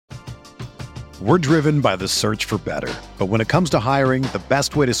We're driven by the search for better. But when it comes to hiring, the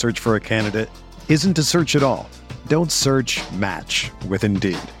best way to search for a candidate isn't to search at all. Don't search, match with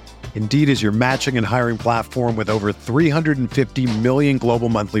Indeed. Indeed is your matching and hiring platform with over 350 million global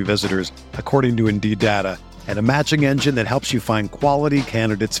monthly visitors, according to Indeed data, and a matching engine that helps you find quality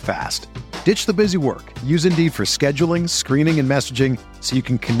candidates fast. Ditch the busy work. Use Indeed for scheduling, screening, and messaging so you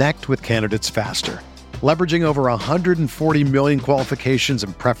can connect with candidates faster. Leveraging over 140 million qualifications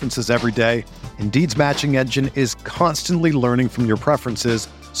and preferences every day, Indeed's matching engine is constantly learning from your preferences,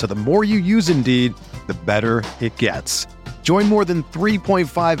 so the more you use Indeed, the better it gets. Join more than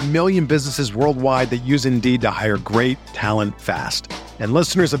 3.5 million businesses worldwide that use Indeed to hire great talent fast. And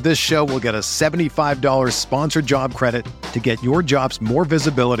listeners of this show will get a $75 sponsored job credit to get your jobs more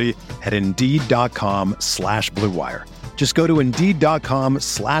visibility at Indeed.com/Blue Wire. Just go to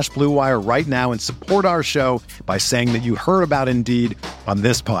Indeed.com/Blue Wire right now and support our show by saying that you heard about Indeed on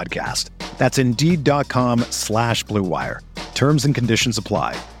this podcast. That's Indeed.com/Blue Wire. Terms and conditions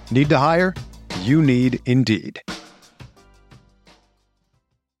apply. Need to hire? You need Indeed.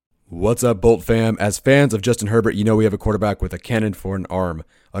 What's up, Bolt fam? As fans of Justin Herbert, you know we have a quarterback with a cannon for an arm.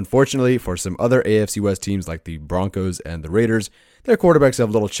 Unfortunately, for some other AFC West teams like the Broncos and the Raiders, their quarterbacks have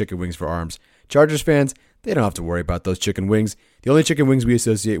little chicken wings for arms. Chargers fans, they don't have to worry about those chicken wings. The only chicken wings we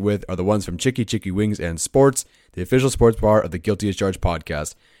associate with are the ones from Chicky Chicky Wings and Sports, the official sports bar of the Guilty as Charged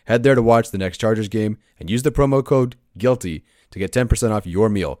podcast. Head there to watch the next Chargers game and use the promo code GUILTY to get 10% off your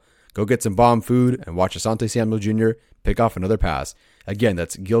meal. Go get some bomb food and watch Asante Samuel Jr. pick off another pass. Again,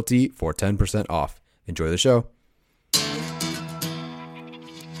 that's GUILTY for 10% off. Enjoy the show.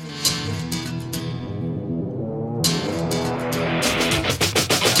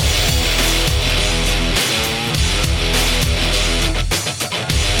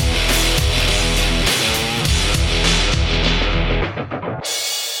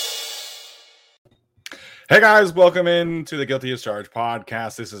 Hey guys, welcome in to the Guilty as Charged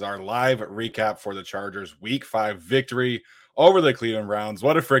podcast. This is our live recap for the Chargers Week 5 victory over the Cleveland Browns.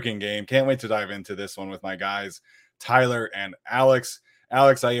 What a freaking game. Can't wait to dive into this one with my guys, Tyler and Alex.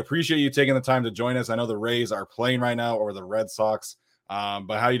 Alex, I appreciate you taking the time to join us. I know the Rays are playing right now over the Red Sox,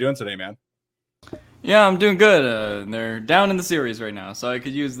 but how you doing today, man? Yeah, I'm doing good. They're down in the series right now, so I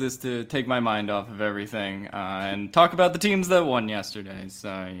could use this to take my mind off of everything and talk about the teams that won yesterday. So,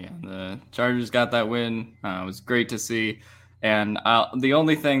 yeah, the Chargers got that win. It was great to see. And the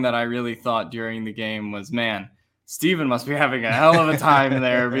only thing that I really thought during the game was, man, Steven must be having a hell of a time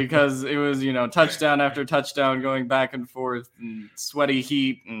there because it was, touchdown after touchdown going back and forth and sweaty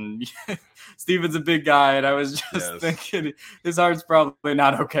heat. And Steven's a big guy. And I was just thinking his heart's probably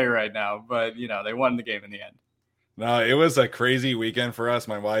not okay right now. But, they won the game in the end. No, it was a crazy weekend for us.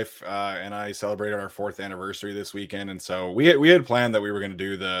 My wife and I celebrated our 4th anniversary this weekend. And so we had planned that we were going to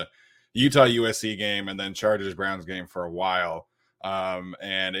do the Utah USC game and then Chargers Browns game for a while.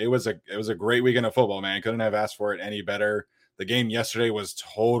 And it was a great weekend of football, man. Couldn't have asked for it any better. The game yesterday was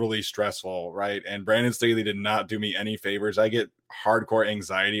totally stressful, right? And Brandon Staley did not do me any favors. I get hardcore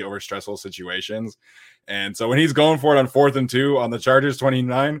anxiety over stressful situations. And so when he's going for it on 4th and 2 on the Chargers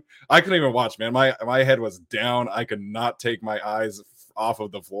 29, I couldn't even watch, man. My head was down. I could not take my eyes off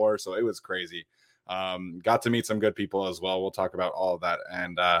of the floor. So it was crazy. Got to meet some good people as well. We'll talk about all of that.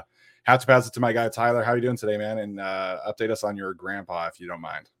 And, have to pass it to my guy, Tyler. How are you doing today, man? And update us on your grandpa, if you don't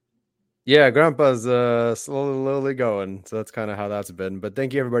mind. Yeah, grandpa's slowly going. So that's kind of how that's been. But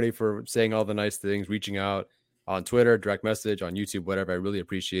thank you, everybody, for saying all the nice things, reaching out on Twitter, direct message, on YouTube, whatever. I really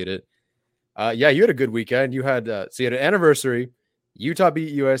appreciate it. Yeah, you had a good weekend. You had an anniversary. Utah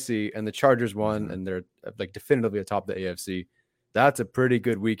beat USC, and the Chargers won, and they're like definitively atop the AFC. That's a pretty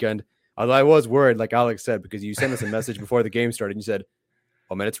good weekend. Although I was worried, like Alex said, because you sent us a message before the game started, and you said,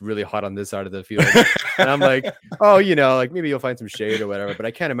 oh man, it's really hot on this side of the field. And I'm like, oh, like maybe you'll find some shade or whatever. But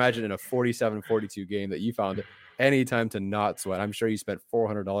I can't imagine in a 47-42 game that you found any time to not sweat. I'm sure you spent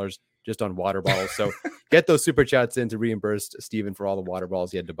 $400 just on water bottles. So get those super chats in to reimburse Steven for all the water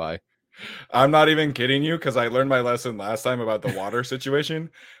bottles he had to buy. I'm not even kidding you because I learned my lesson last time about the water situation.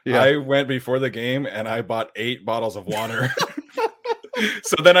 Yeah. I went before the game and I bought 8 bottles of water.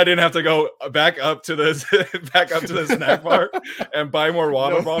 So then I didn't have to go back up to the snack bar and buy more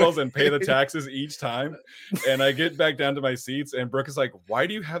water bottles and pay the taxes each time. And I get back down to my seats and Brooke is like, why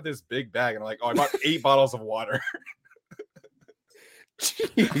do you have this big bag? And I'm like, oh, I bought 8 bottles of water.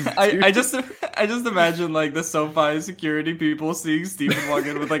 Jeez, I just imagine like the SoFi security people seeing Steven walk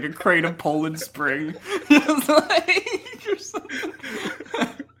in with like a crate of Poland Spring.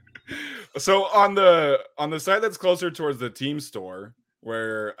 So on the side that's closer towards the team store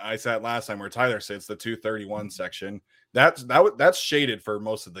where I sat last time, where Tyler sits, the 231 section, that's shaded for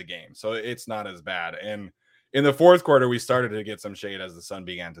most of the game, so it's not as bad. And in the fourth quarter, we started to get some shade as the sun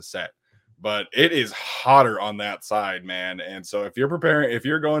began to set, but it is hotter on that side, man. And so if you're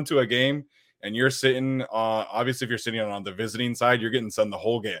going to a game and you're sitting, obviously if you're sitting on the visiting side, you're getting sun the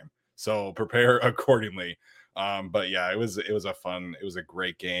whole game. So prepare accordingly. But yeah, it was a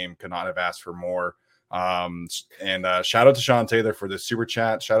great game. Could not have asked for more. And shout out to Sean Taylor for the super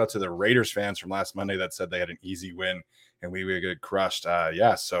chat. Shout out to the Raiders fans from last Monday that said they had an easy win and we would get crushed.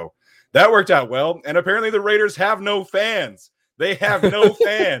 So that worked out well. And apparently the Raiders have no fans. They have no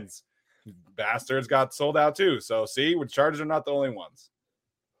fans. Bastards got sold out too. So see, the Chargers are not the only ones.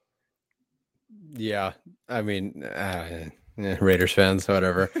 Yeah, I mean, Raiders fans,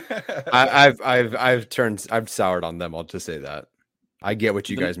 whatever. I've soured on them. I'll just say that. I get what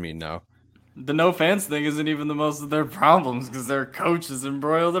you guys mean now. The no fans thing isn't even the most of their problems because their coach is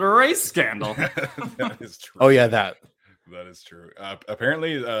embroiled in a race scandal. That is true. Oh yeah, that is true.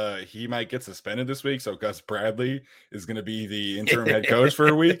 Apparently, he might get suspended this week, so Gus Bradley is going to be the interim head coach for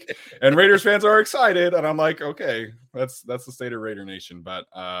a week, and Raiders fans are excited. And I'm like, okay, that's the state of Raider Nation. But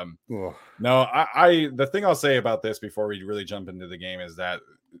no, the thing I'll say about this before we really jump into the game is that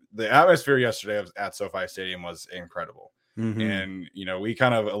the atmosphere yesterday at SoFi Stadium was incredible. Mm-hmm. And we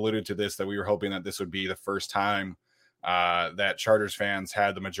kind of alluded to this, that we were hoping that this would be the first time that Chargers fans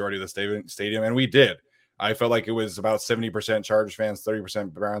had the majority of the stadium, and we did. I felt like it was about 70% Chargers fans,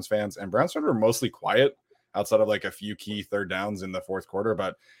 30% Browns fans, and Browns fans were mostly quiet outside of like a few key third downs in the fourth quarter,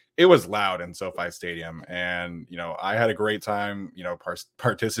 but it was loud in SoFi Stadium. And, I had a great time,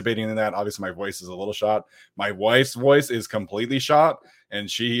 participating in that. Obviously my voice is a little shot. My wife's voice is completely shot, and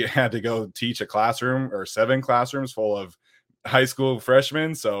she had to go teach a classroom or 7 classrooms full of high school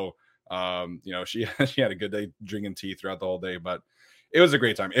freshmen. So, she had a good day drinking tea throughout the whole day, but it was a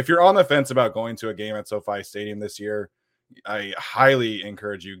great time. If you're on the fence about going to a game at SoFi Stadium this year, I highly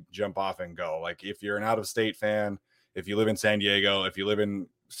encourage you jump off and go. Like if you're an out-of-state fan, if you live in San Diego, if you live in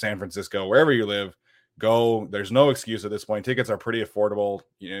San Francisco, wherever you live, go. There's no excuse at this point. Tickets are pretty affordable.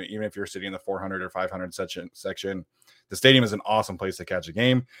 Even if you're sitting in the 400 or 500 section, the stadium is an awesome place to catch a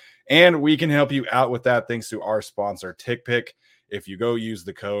game, and we can help you out with that thanks to our sponsor, TickPick. If you go use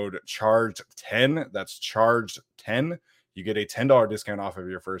the code CHARGED10, that's CHARGED10. You get a $10 discount off of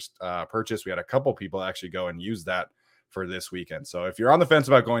your first purchase. We had a couple people actually go and use that for this weekend. So if you're on the fence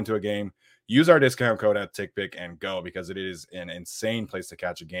about going to a game, use our discount code at TickPick and go, because it is an insane place to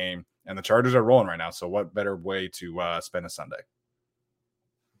catch a game. And the Chargers are rolling right now. So what better way to spend a Sunday?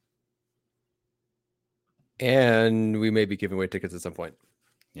 And we may be giving away tickets at some point.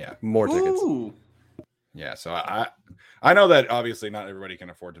 Yeah. More tickets. Ooh. Yeah, so I know that obviously not everybody can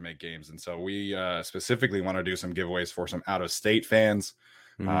afford to make games, and so we specifically want to do some giveaways for some out-of-state fans,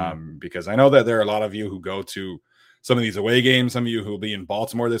 because I know that there are a lot of you who go to some of these away games, some of you who will be in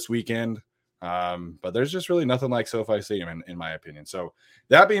Baltimore this weekend, but there's just really nothing like SoFi Stadium, in my opinion. So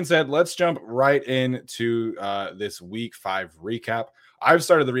that being said, let's jump right into this Week 5 recap. I've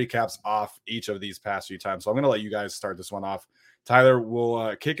started the recaps off each of these past few times, so I'm going to let you guys start this one off. Tyler,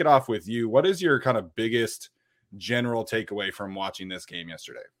 we'll kick it off with you. What is your kind of biggest general takeaway from watching this game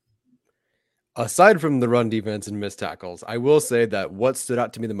yesterday? Aside from the run defense and missed tackles, I will say that what stood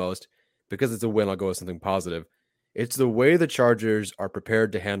out to me the most, because it's a win, I'll go with something positive. It's the way the Chargers are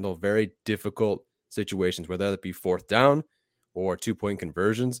prepared to handle very difficult situations, whether that be fourth down or 2-point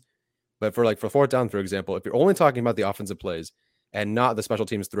conversions. But for fourth down, for example, if you're only talking about the offensive plays and not the special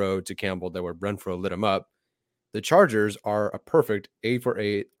teams throw to Campbell that where Renfrow lit him up, the Chargers are a perfect 8 for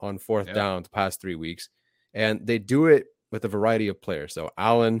 8 on fourth down the past 3 weeks. And they do it with a variety of players. So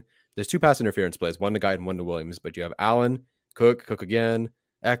Allen, there's 2 pass interference plays, one to Guide and one to Williams, but you have Allen, Cook again,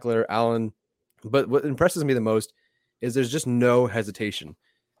 Eckler, Allen. But what impresses me the most is there's just no hesitation.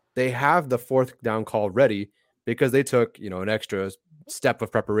 They have the fourth down call ready because they took, an extra step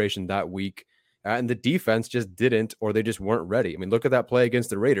of preparation that week. And the defense just didn't, or they just weren't ready. I mean, look at that play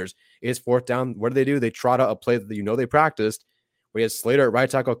against the Raiders. It's fourth down. What do? They trot out a play that they practiced. We had Slater at right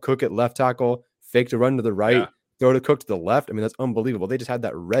tackle, Cook at left tackle, fake to run to the right, throw to Cook to the left. I mean, that's unbelievable. They just had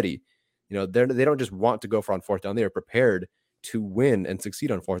that ready. They don't just want to go for on fourth down. They are prepared to win and succeed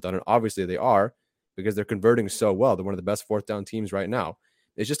on fourth down. And obviously they are, because they're converting so well. They're one of the best fourth down teams right now.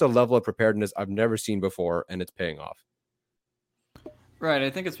 It's just a level of preparedness I've never seen before, and it's paying off. Right,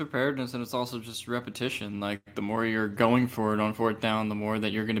 I think it's preparedness, and it's also just repetition. Like, the more you're going for it on fourth down, the more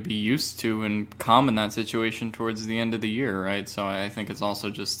that you're going to be used to and calm in that situation towards the end of the year, right? So I think it's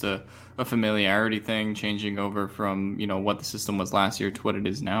also just a familiarity thing, changing over from, what the system was last year to what it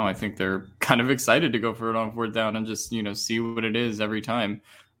is now. I think they're kind of excited to go for it on fourth down and just, see what it is every time.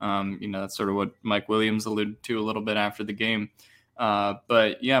 That's sort of what Mike Williams alluded to a little bit after the game.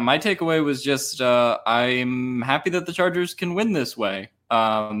 But yeah, my takeaway was just I'm happy that the Chargers can win this way.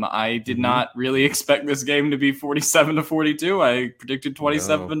 I did not really expect this game to be 47-42. I predicted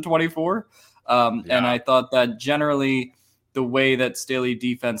 27-24. And I thought that generally the way that Staley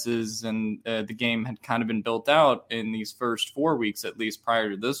defenses and the game had kind of been built out in these first 4 weeks, at least prior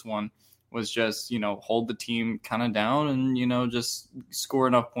to this one, was just, hold the team kind of down and, just score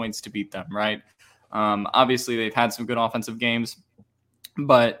enough points to beat them, right? Obviously, they've had some good offensive games,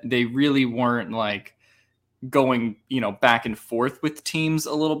 but they really weren't like going, back and forth with teams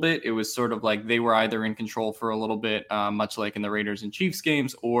a little bit. It was sort of like they were either in control for a little bit, much like in the Raiders and Chiefs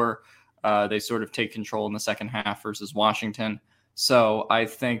games, or they sort of take control in the second half versus Washington. So I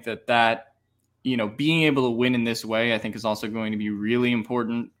think that being able to win in this way, I think is also going to be really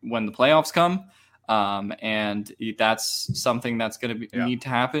important when the playoffs come. And that's something that's going to need to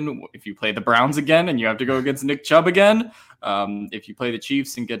happen if you play the Browns again and you have to go against Nick Chubb again. If you play the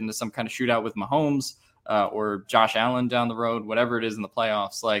Chiefs and get into some kind of shootout with Mahomes or Josh Allen down the road, whatever it is in the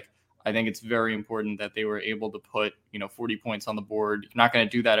playoffs, I think it's very important that they were able to put, 40 points on the board. You're not going to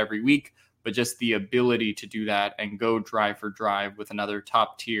do that every week, but just the ability to do that and go drive for drive with another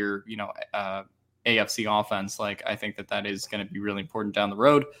top tier, AFC offense. I think that is going to be really important down the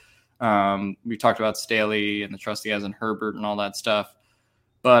road. We talked about Staley and the trust he has in Herbert and all that stuff.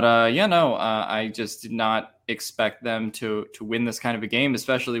 But I just did not expect them to win this kind of a game,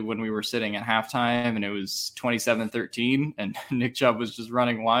 especially when we were sitting at halftime and it was 27-13 and Nick Chubb was just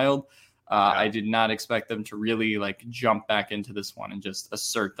running wild. I did not expect them to really jump back into this one and just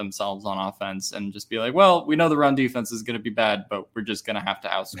assert themselves on offense and just be like, well, we know the run defense is going to be bad, but we're just going to have to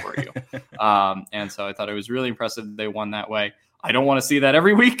outscore you. And so I thought it was really impressive they won that way. I don't want to see that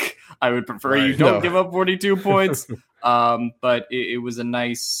every week. I would prefer you don't give up 42 points. But it was a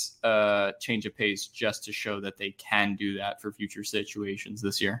nice change of pace just to show that they can do that for future situations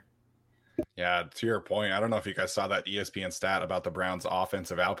this year. Yeah, to your point, I don't know if you guys saw that ESPN stat about the Browns'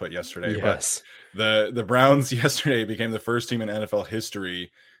 offensive output yesterday. Yes. But the Browns yesterday became the first team in NFL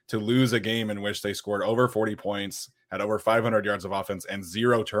history to lose a game in which they scored over 40 points, had over 500 yards of offense, and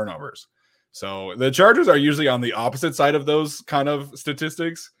 0 turnovers. So the Chargers are usually on the opposite side of those kind of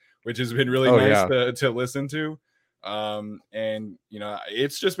statistics, which has been really nice to listen to. And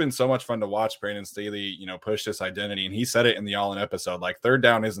it's just been so much fun to watch Brandon Staley, push this identity. And he said it in the All In episode, third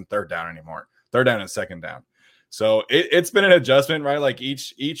down isn't third down anymore. Third down is second down. So it's been an adjustment, right?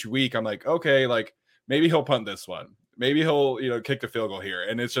 Each week I'm like, okay, maybe he'll punt this one. Maybe he'll, kick the field goal here.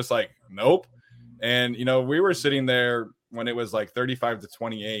 And it's just nope. And, we were sitting there when it was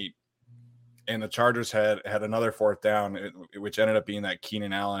 35-28 and the Chargers had another fourth down, which ended up being that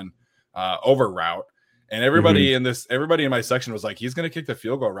Keenan Allen over route. And everybody in my section was like, he's going to kick the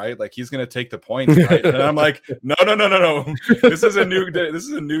field goal, right? He's going to take the points, right? And I'm like, no. This is a new day. This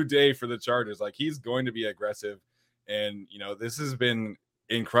is a new day for the Chargers. He's going to be aggressive. And, this has been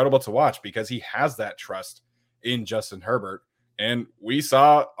incredible to watch because he has that trust in Justin Herbert. And we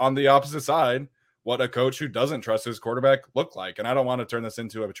saw on the opposite side what a coach who doesn't trust his quarterback looked like. And I don't want to turn this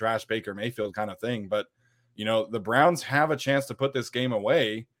into a trash Baker Mayfield kind of thing, but the Browns have a chance to put this game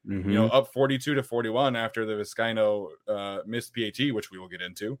away, up 42-41 after the Vizcaino missed PAT, which we will get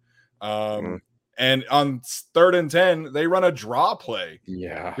into. And on 3rd and 10, they run a draw play.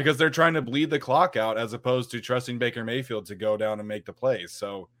 Yeah. Because they're trying to bleed the clock out as opposed to trusting Baker Mayfield to go down and make the plays.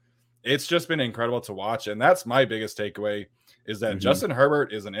 So it's just been incredible to watch. And that's my biggest takeaway is that Justin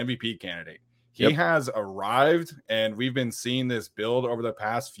Herbert is an MVP candidate. He has arrived, and we've been seeing this build over the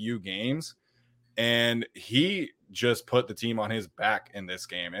past few games. And he just put the team on his back in this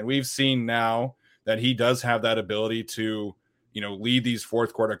game. And we've seen now that he does have that ability to, lead these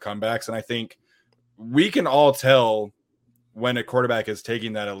fourth quarter comebacks. And I think we can all tell when a quarterback is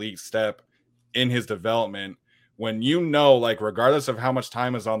taking that elite step in his development, when regardless of how much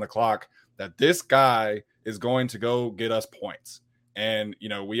time is on the clock, that this guy is going to go get us points. And,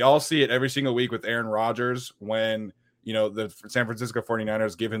 we all see it every single week with Aaron Rodgers when the San Francisco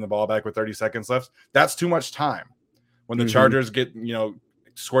 49ers give him the ball back with 30 seconds left. That's too much time. When the Chargers get,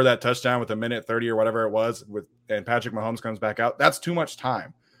 score that touchdown with 1:30 or whatever it was and Patrick Mahomes comes back out, that's too much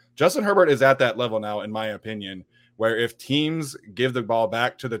time. Justin Herbert is at that level now, in my opinion, where if teams give the ball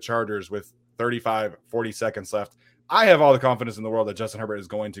back to the Chargers with 35, 40 seconds left, I have all the confidence in the world that Justin Herbert is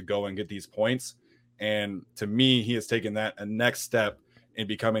going to go and get these points. And to me, he has taken that a next step in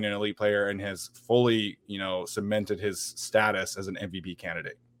becoming an elite player and has fully, cemented his status as an MVP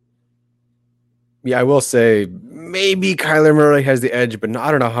candidate. Yeah, I will say maybe Kyler Murray has the edge, but I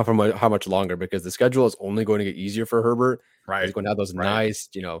don't know how much longer, because the schedule is only going to get easier for Herbert. Right. He's going to have those nice,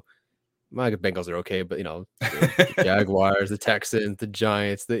 my Bengals are okay, but the Jaguars, the Texans, the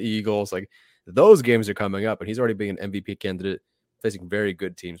Giants, the Eagles, like those games are coming up, and he's already being an MVP candidate, facing very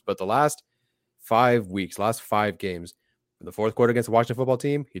good teams. But the last 5 games, in the fourth quarter against the Washington football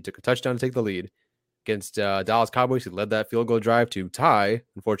team, he took a touchdown to take the lead. Against Dallas Cowboys, he led that field goal drive to tie.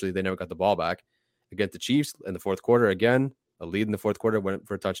 Unfortunately, they never got the ball back. Against the Chiefs in the fourth quarter, again, a lead in the fourth quarter, went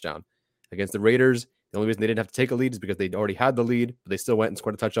for a touchdown. Against the Raiders, the only reason they didn't have to take a lead is because they already had the lead, but they still went and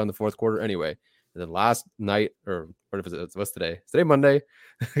scored a touchdown in the fourth quarter anyway. And then last night, or what is it? What's today? Is today Monday?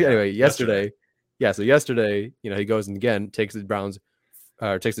 Anyway, yesterday. Yeah, so yesterday, he goes and again takes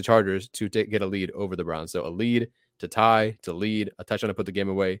the Chargers to get a lead over the Browns. So a lead to tie, to lead, a touchdown to put the game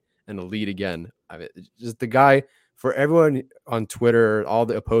away, and a lead again. I mean, just the guy, for everyone on Twitter, all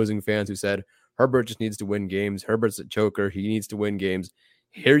the opposing fans who said Herbert just needs to win games. Herbert's a choker. He needs to win games.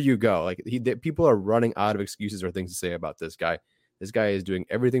 Here you go. Like people are running out of excuses or things to say about this guy. This guy is doing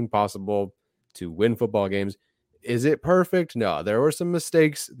everything possible to win football games. Is it perfect? No, there were some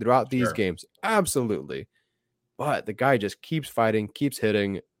mistakes throughout these games. Absolutely. But the guy just keeps fighting, keeps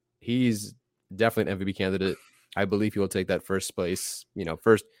hitting. He's definitely an MVP candidate. I believe he will take that first place.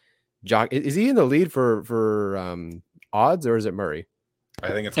 First jock. Is he in the lead for odds, or is it Murray? I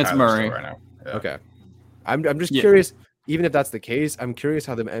think it's Murray right now. Yeah. Okay. I'm just curious. Even if that's the case, I'm curious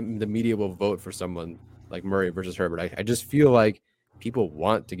how the media will vote for someone like Murray versus Herbert. I just feel like people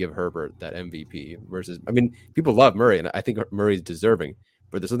want to give Herbert that MVP versus, people love Murray, and I think Murray's deserving.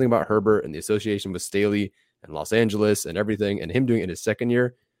 But there's something about Herbert and the association with Staley and Los Angeles and everything, and him doing it in his second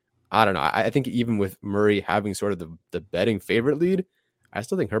year. I don't know. I think even with Murray having sort of the betting favorite lead, I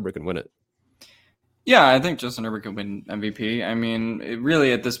still think Herbert can win it. Yeah, I think Justin Herbert can win MVP.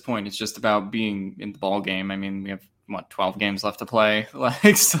 Really at this point, it's just about being in the ball game. We have 12 games left to play.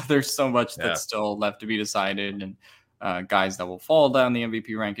 So there's so much that's still left to be decided, and guys that will fall down the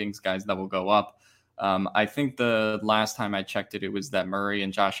MVP rankings, guys that will go up. I think the last time I checked it was that Murray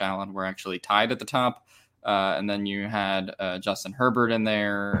and Josh Allen were actually tied at the top. And then you had Justin Herbert in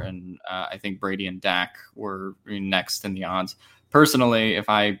there, and I think Brady and Dak were next in the odds. Personally, if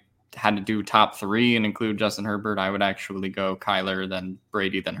I had to do top three and include Justin Herbert, I would actually go Kyler, then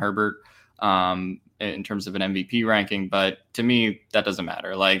Brady, then Herbert in terms of an MVP ranking. But to me, that doesn't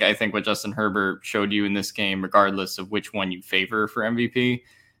matter. I think what Justin Herbert showed you in this game, regardless of which one you favor for MVP,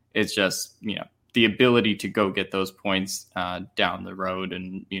 it's just, the ability to go get those points down the road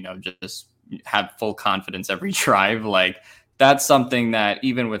and, just have full confidence every drive. That's something that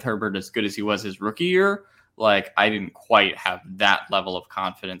even with Herbert, as good as he was his rookie year, I didn't quite have that level of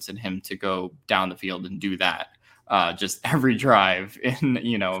confidence in him to go down the field and do that just every drive in,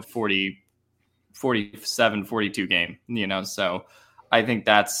 47, 42 game, so I think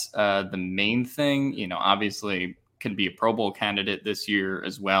that's the main thing. Obviously can be a Pro Bowl candidate this year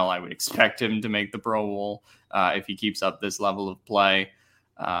as well. I would expect him to make the Pro Bowl if he keeps up this level of play.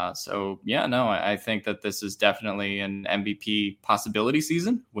 I think that this is definitely an MVP possibility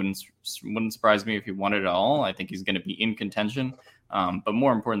season. Wouldn't surprise me if he won it at all. I think he's going to be in contention. But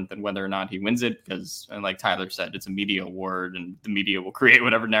more important than whether or not he wins it, because like Tyler said, it's a media award and the media will create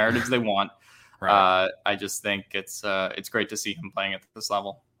whatever narratives they want. Right. I just think it's great to see him playing at this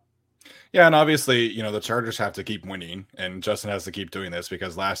level. Yeah, and obviously, the Chargers have to keep winning, and Justin has to keep doing this,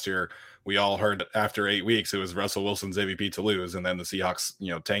 because last year we all heard after 8 weeks it was Russell Wilson's MVP to lose, and then the Seahawks,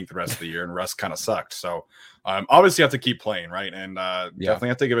 tanked the rest of the year, and Russ kind of sucked. So obviously you have to keep playing, right? And definitely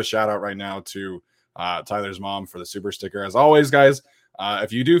have to give a shout out right now to Tyler's mom for the super sticker. As always, guys,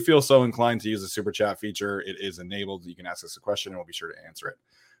 if you do feel so inclined to use the super chat feature, it is enabled. You can ask us a question, and we'll be sure to answer it.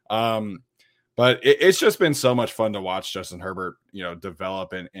 But it's just been so much fun to watch Justin Herbert,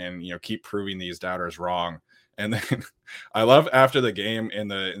 develop and keep proving these doubters wrong. And then I love after the game in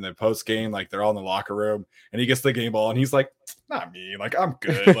the post game, they're all in the locker room and he gets the game ball and he's like, not me, I'm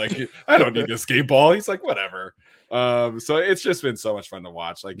good. I don't need this game ball. He's like, whatever. So it's just been so much fun to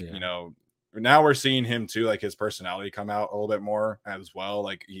watch. Now we're seeing him too, his personality come out a little bit more as well.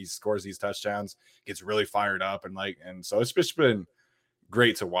 He scores these touchdowns, gets really fired up and so it's just been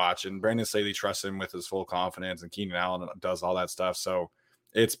great to watch. And Brandon Staley trusts him with his full confidence, and Keenan Allen does all that stuff. So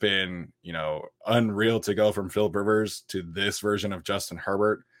it's been, unreal to go from Philip Rivers to this version of Justin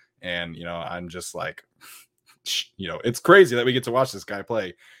Herbert. And, I'm just it's crazy that we get to watch this guy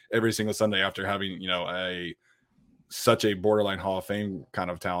play every single Sunday after having, such a borderline Hall of Fame kind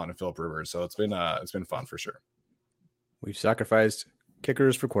of talent in Philip Rivers. So it's been fun for sure. We've sacrificed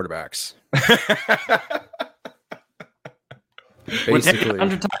kickers for quarterbacks. Basically,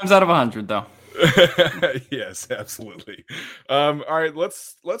 100 times out of 100, though. Yes, absolutely. All right,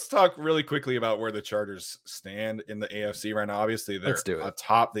 let's talk really quickly about where the Chargers stand in the AFC right now. Obviously, they're Let's do it.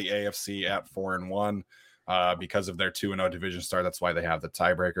 atop the AFC at 4-1 because of their 2-0 division start. That's why they have the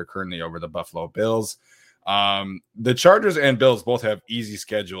tiebreaker currently over the Buffalo Bills. The Chargers and Bills both have easy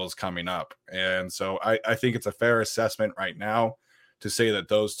schedules coming up, and so I think it's a fair assessment right now to say that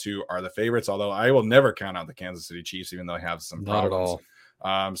those two are the favorites. Although I will never count out the Kansas City Chiefs, even though they have some Not problems. at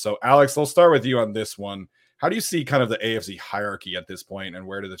all. So Alex, we'll start with you on this one. How do you see kind of the AFC hierarchy at this point, and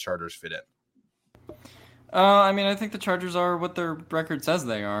where do the Chargers fit in? I mean, I think the Chargers are what their record says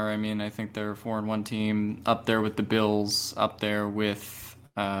they are. I mean, I think they're a 4-1 team, up there with the Bills, up there with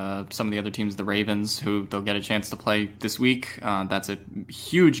some of the other teams, the Ravens, who they'll get a chance to play this week. That's a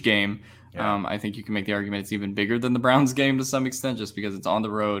huge game. Yeah. I think you can make the argument it's even bigger than the Browns game to some extent, just because it's on the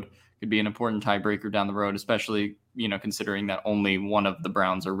road. Could be an important tiebreaker down the road, especially, considering that only one of the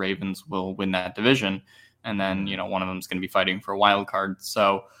Browns or Ravens will win that division. And then, one of them is going to be fighting for a wild card.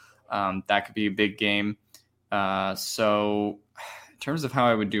 So that could be a big game. So in terms of how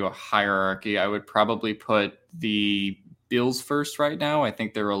I would do a hierarchy, I would probably put the Bills first right now. I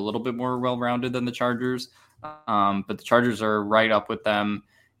think they're a little bit more well-rounded than the Chargers. But the Chargers are right up with them.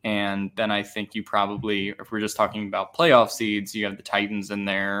 And then I think you probably, if we're just talking about playoff seeds, you have the Titans in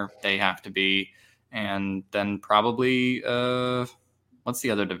there. They have to be. And then probably, what's the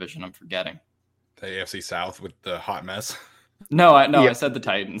other division I'm forgetting? The AFC South with the hot mess. No, I said the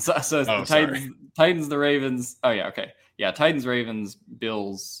Titans. So it's the Titans, Titans, the Ravens. Oh, yeah, okay. Yeah, Titans, Ravens,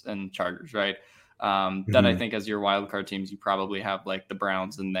 Bills, and Chargers, right? Then I think as your wild card teams, you probably have like the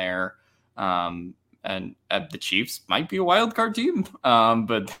Browns in there. And the Chiefs might be a wild card team,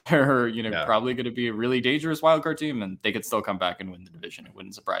 but they're probably going to be a really dangerous wild card team, and they could still come back and win the division. It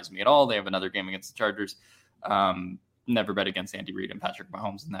wouldn't surprise me at all. They have another game against the Chargers. Never bet against Andy Reid and Patrick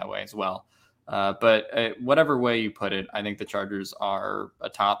Mahomes in that way as well. But whatever way you put it, I think the Chargers are a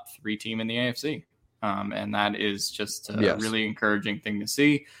top 3 team in the AFC, and that is just a really encouraging thing to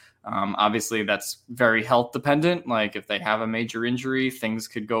see. Obviously, that's very health dependent. Like if they have a major injury, things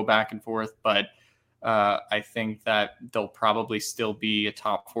could go back and forth, but I think that they'll probably still be a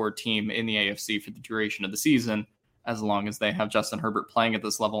top 4 team in the AFC for the duration of the season, as long as they have Justin Herbert playing at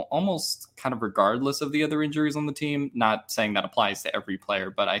this level, almost kind of regardless of the other injuries on the team. Not saying that applies to every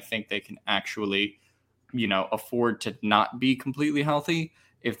player, but I think they can actually, afford to not be completely healthy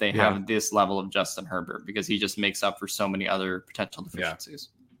if they have this level of Justin Herbert, because he just makes up for so many other potential deficiencies.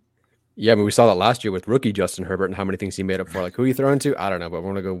 Yeah, I mean, we saw that last year with rookie Justin Herbert and how many things he made up for. Like, who he throwing to? I don't know, but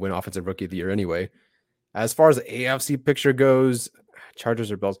we're going to go win Offensive Rookie of the Year anyway. As far as the AFC picture goes,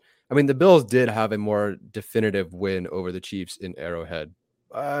 Chargers or Bills? I mean, the Bills did have a more definitive win over the Chiefs in Arrowhead,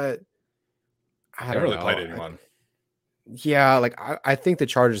 but I don't really know. Played anyone. I think the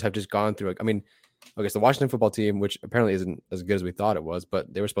Chargers have just gone through. I mean, okay, so the Washington football team, which apparently isn't as good as we thought it was,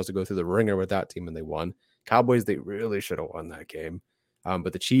 but they were supposed to go through the ringer with that team and they won. Cowboys, they really should have won that game.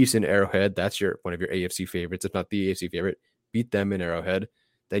 But the Chiefs in Arrowhead, that's one of your AFC favorites, if not the AFC favorite, beat them in Arrowhead.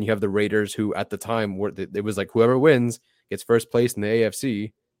 Then you have the Raiders, who at the time it was like whoever wins gets first place in the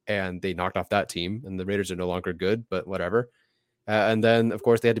AFC, and they knocked off that team. And the Raiders are no longer good, but whatever. And then of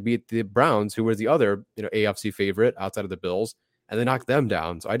course they had to beat the Browns, who was the other AFC favorite outside of the Bills, and they knocked them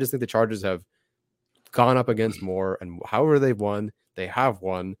down. So I just think the Chargers have gone up against more, and however they've won, they have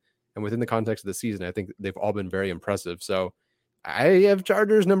won. And within the context of the season, I think they've all been very impressive. So I have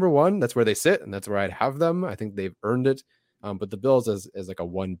Chargers number 1. That's where they sit, and that's where I'd have them. I think they've earned it. But the Bills as like a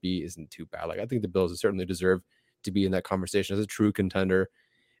 1B isn't too bad. Like I think the Bills certainly deserve to be in that conversation as a true contender.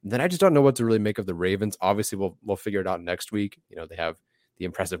 And then I just don't know what to really make of the Ravens. Obviously, we'll figure it out next week. They have the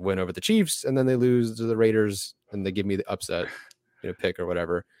impressive win over the Chiefs, and then they lose to the Raiders, and they give me the upset pick or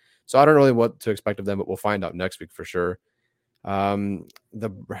whatever. So I don't really know what to expect of them, but we'll find out next week for sure.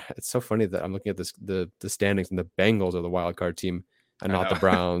 It's so funny that I'm looking at the standings, and the Bengals are the wild card team and not the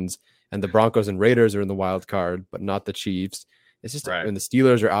Browns, and the Broncos and Raiders are in the wild card, but not the Chiefs. It's just, and the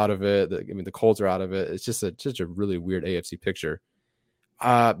Steelers are out of it. The Colts are out of it. It's just such a really weird AFC picture.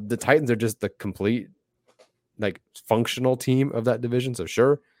 The Titans are just the complete, functional team of that division. So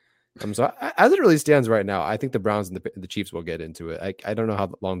sure. So as it really stands right now, I think the Browns and the Chiefs will get into it. I don't know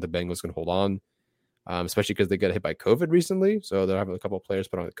how long the Bengals can hold on. Especially because they got hit by COVID recently. So they're having a couple of players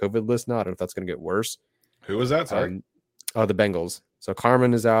put on the COVID list now. I don't know if that's going to get worse. Who was that? Sorry. The Bengals. So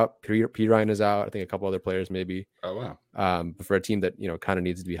Carmen is out. P. Ryan is out. I think a couple other players maybe. Oh, wow. But for a team that, kind of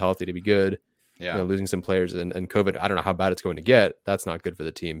needs to be healthy to be good, losing some players and COVID, I don't know how bad it's going to get. That's not good for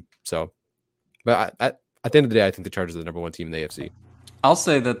the team. So, but at the end of the day, I think the Chargers are the number 1 team in the AFC. I'll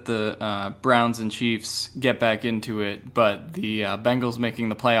say that the Browns and Chiefs get back into it, but the Bengals making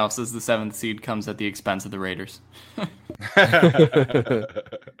the playoffs as the 7th seed comes at the expense of the Raiders.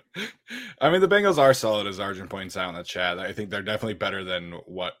 I mean, the Bengals are solid, as Arjun points out in the chat. I think they're definitely better than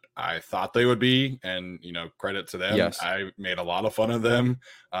what I thought they would be, and credit to them. Yes. I made a lot of fun of them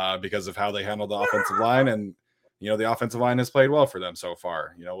because of how they handled the offensive line, and the offensive line has played well for them so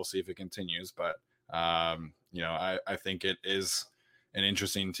far. We'll see if it continues, but I think it is an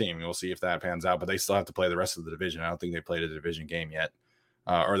interesting team. We'll see if that pans out, but they still have to play the rest of the division. I don't think they played a division game yet,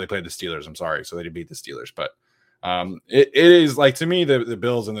 or they played the Steelers. I'm sorry, so they did beat the Steelers, but. It is like, to me, the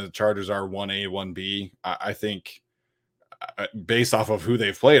Bills and the Chargers are 1A, 1B. I think based off of who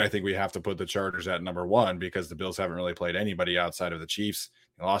they've played, I think we have to put the Chargers at number 1 because the Bills haven't really played anybody outside of the Chiefs.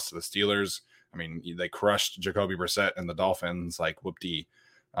 They lost to the Steelers. I mean, they crushed Jacoby Brissett and the Dolphins, like whoop-dee.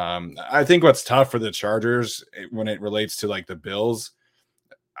 I think what's tough for the Chargers when it relates to like the Bills,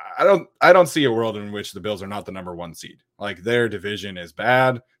 I don't see a world in which the Bills are not the number 1 seed. Like, their division is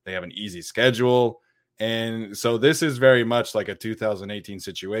bad. They have an easy schedule. And so this is very much like a 2018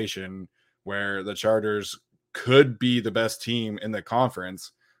 situation where the Chargers could be the best team in the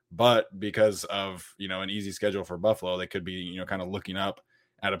conference, but because of, an easy schedule for Buffalo, they could be, kind of looking up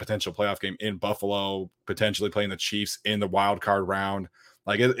at a potential playoff game in Buffalo, potentially playing the Chiefs in the wild card round.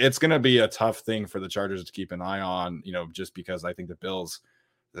 Like, it's going to be a tough thing for the Chargers to keep an eye on, just because I think the Bills,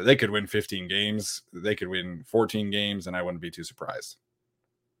 they could win 15 games, they could win 14 games, and I wouldn't be too surprised.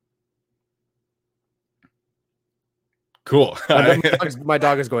 Cool. My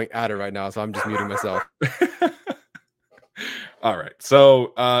dog is going at it right now, so I'm just muting myself. All right.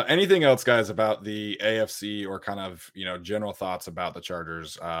 So anything else, guys, about the AFC or kind of, general thoughts about the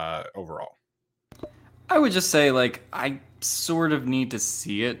Chargers overall? I would just say, like, I sort of need to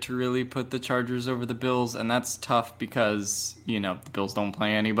see it to really put the Chargers over the Bills, and that's tough because, the Bills don't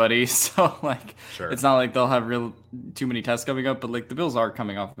play anybody, so, like, sure. It's not like they'll have too many tests coming up, but, like, the Bills are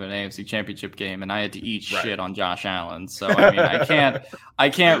coming off of an AFC Championship game, and I had to eat shit on Josh Allen, so, I mean, I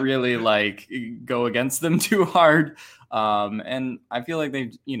can't really, like, go against them too hard, and I feel like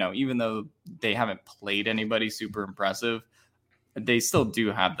they've, even though they haven't played anybody super impressive, they still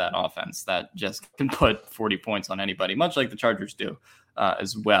do have that offense that just can put 40 points on anybody, much like the Chargers do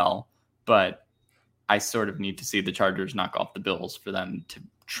as well. But I sort of need to see the Chargers knock off the Bills for them to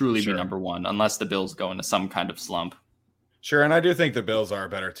truly be number 1, unless the Bills go into some kind of slump. Sure. And I do think the Bills are a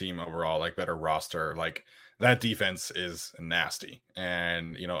better team overall, like better roster. Like, that defense is nasty.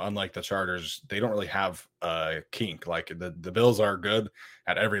 And, unlike the Chargers, they don't really have a kink. Like, the Bills are good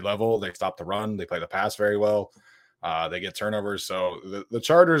at every level. They stop the run. They play the pass very well. They get turnovers. So the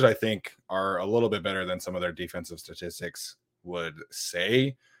Chargers, I think, are a little bit better than some of their defensive statistics would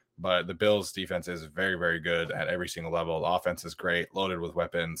say. But the Bills' defense is very, very good at every single level. The offense is great, loaded with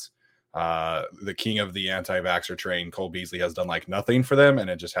weapons. The king of the anti-vaxxer train, Cole Beasley, has done like nothing for them, and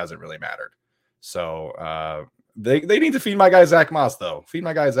it just hasn't really mattered. So they need to feed my guy Zach Moss, though. Feed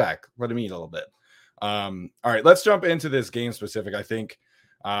my guy Zach. Let him eat a little bit. All right, let's jump into this game specific. I think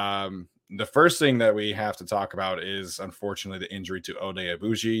the first thing that we have to talk about is, unfortunately, the injury to Oday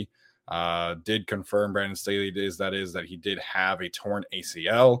Abuji. Did confirm Brandon Staley that he did have a torn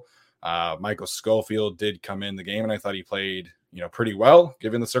ACL. Michael Schofield did come in the game, and I thought he played, pretty well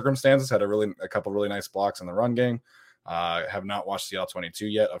given the circumstances. Had a couple really nice blocks in the run game. Have not watched the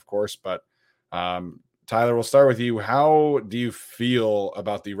L22 yet, of course, but Tyler, we'll start with you. How do you feel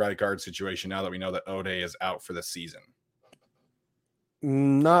about the right guard situation now that we know that Oday is out for the season?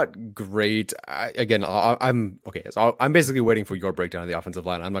 Not great. I'm okay. So I'm basically waiting for your breakdown of the offensive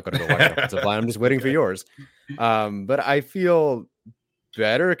line. I'm not going to go watch the offensive line. I'm just waiting for yours. But I feel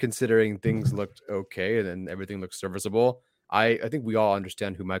better considering things looked okay and then everything looks serviceable. I think we all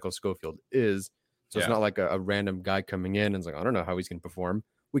understand who Michael Schofield is. So it's not like a random guy coming in and it's like, I don't know how he's going to perform.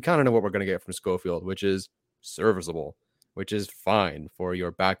 We kind of know what we're going to get from Schofield, which is serviceable, which is fine for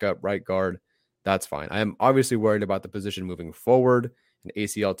your backup right guard. That's fine. I am obviously worried about the position moving forward. An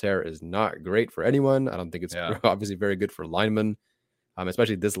ACL tear is not great for anyone. I don't think it's obviously very good for linemen,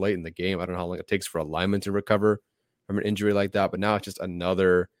 especially this late in the game. I don't know how long it takes for a lineman to recover from an injury like that. But now it's just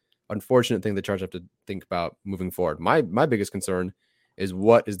another unfortunate thing the Chargers have to think about moving forward. My biggest concern is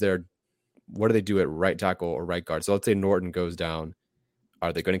what do they do at right tackle or right guard? So let's say Norton goes down.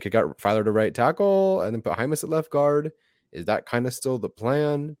 Are they going to kick out Filer to right tackle and then put Hymas at left guard? Is that kind of still the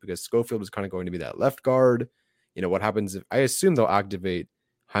plan? Because Schofield is kind of going to be that left guard. What happens if I assume they'll activate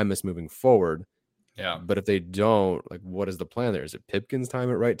Hymas moving forward. Yeah. But if they don't, like, what is the plan there? Is it Pipkins'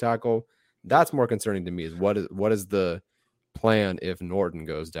 time at right tackle? That's more concerning to me is what is the plan if Norton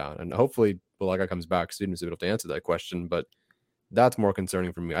goes down? And hopefully Bulaga comes back soon to be able to answer that question. But That's more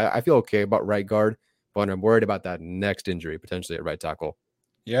concerning for me. I feel okay about right guard, but I'm worried about that next injury potentially at right tackle.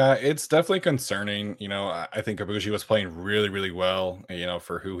 Yeah, it's definitely concerning. I think Ibushi was playing really, really well,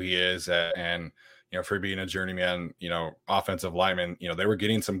 for who he is and, for being a journeyman, offensive lineman, they were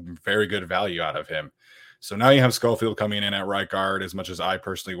getting some very good value out of him. So now you have Schofield coming in at right guard, as much as I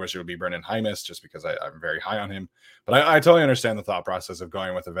personally wish it would be Brendan Hymas, just because I'm very high on him. But I totally understand the thought process of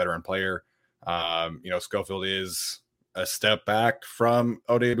going with a veteran player. Schofield is a step back from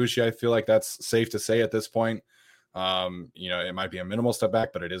Ode Ibushi. I feel like that's safe to say at this point. It might be a minimal step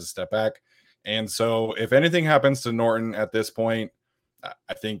back, but it is a step back. And so if anything happens to Norton at this point,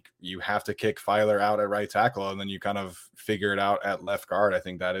 I think you have to kick Filer out at right tackle, and then you kind of figure it out at left guard. I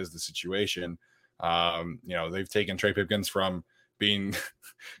think that is the situation. They've taken Trey Pipkins from being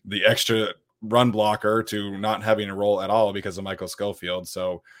the extra run blocker to not having a role at all because of Michael Schofield.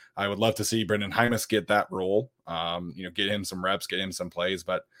 So I would love to see Brendan Hymas get that role, get him some reps, get him some plays.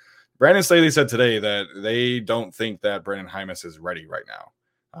 But Brandon Staley said today that they don't think that Brendan Hymas is ready right now.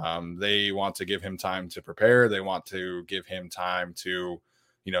 They want to give him time to prepare. They want to give him time to,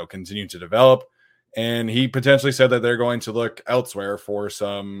 continue to develop. And he potentially said that they're going to look elsewhere for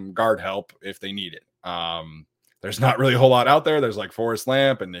some guard help if they need it. There's not really a whole lot out there. There's like Forrest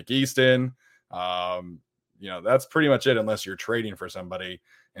Lamp and Nick Easton. That's pretty much it unless you're trading for somebody.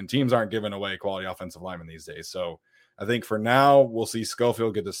 And teams aren't giving away quality offensive linemen these days. So I think for now, we'll see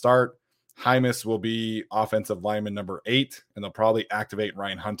Schofield get the start. Hymas will be offensive lineman number 8, and they'll probably activate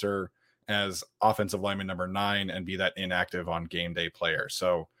Ryan Hunter as offensive lineman number 9 and be that inactive on game day player.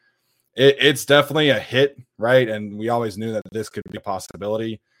 So it's definitely a hit, right? And we always knew that this could be a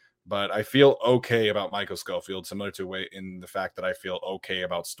possibility, but I feel okay about Michael Schofield, similar to in the fact that I feel okay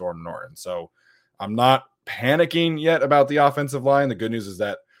about Storm Norton. So I'm not panicking yet about the offensive line. The good news is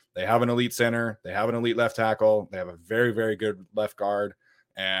that they have an elite center. They have an elite left tackle. They have a very, very good left guard.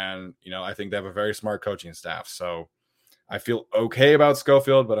 And, I think they have a very smart coaching staff. So I feel okay about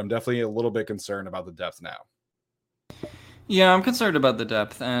Schofield, but I'm definitely a little bit concerned about the depth now. Yeah, I'm concerned about the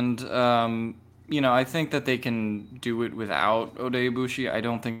depth. And, I think that they can do it without Ode Ibushi. I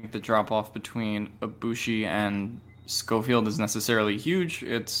don't think the drop-off between Ibushi and Schofield is necessarily huge.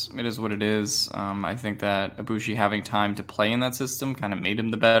 It is what it is. I think that Ibushi having time to play in that system kind of made him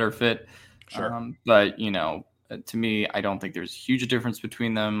the better fit. Sure. But to me, I don't think there's a huge difference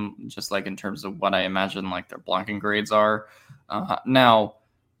between them, just like in terms of what I imagine like their blocking grades are. Now,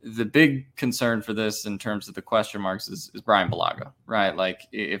 the big concern for this in terms of the question marks is Brian Bulaga, right? Like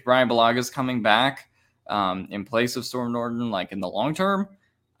if Brian Bulaga is coming back in place of Storm Norton, like in the long term,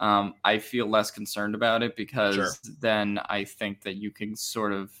 I feel less concerned about it because then I think that you can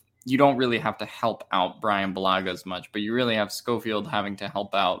you don't really have to help out Brian Bulaga as much, but you really have Schofield having to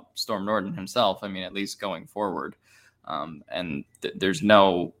help out Storm Norton himself. I mean, at least going forward. And there's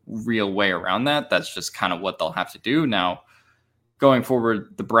no real way around that. That's just kind of what they'll have to do. Now, going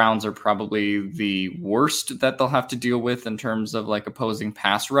forward, the Browns are probably the worst that they'll have to deal with in terms of like opposing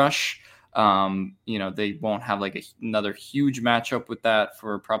pass rush. They won't have like another huge matchup with that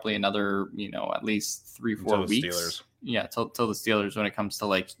for probably another, at least 3-4 weeks. Steelers. Yeah, till the Steelers when it comes to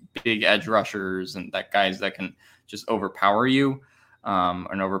like big edge rushers and that guys that can just overpower you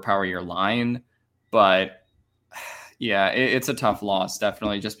and overpower your line. But yeah, it's a tough loss,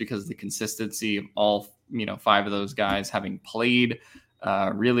 definitely, just because of the consistency of all 5 of those guys having played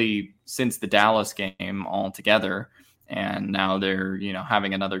really since the Dallas game all together. And now they're,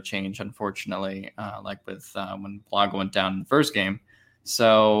 having another change, unfortunately, like with when Bulaga went down in the first game.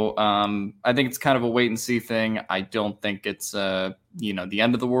 So I think it's kind of a wait and see thing. I don't think it's, the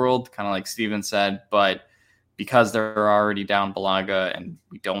end of the world, kind of like Steven said, but because they're already down Bulaga and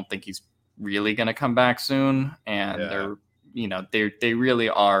we don't think he's really going to come back soon. And they're, they really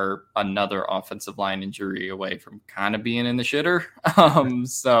are another offensive line injury away from kind of being in the shitter.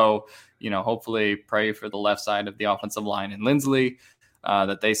 So, hopefully pray for the left side of the offensive line and Lindsley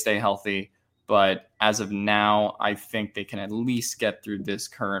that they stay healthy. But as of now, I think they can at least get through this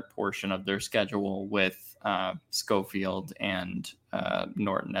current portion of their schedule with Schofield and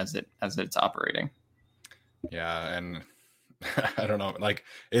Norton as it's operating. Yeah, and I don't know, like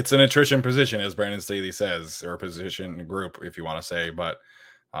it's an attrition position, as Brandon Staley says, or a position group, if you want to say. But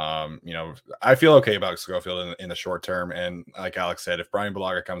I feel okay about Schofield in the short term. And like Alex said, if Brian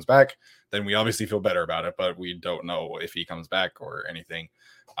Bulaga comes back, then we obviously feel better about it. But we don't know if he comes back or anything.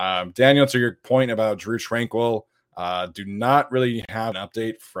 Daniel, to your point about Drew Tranquill, do not really have an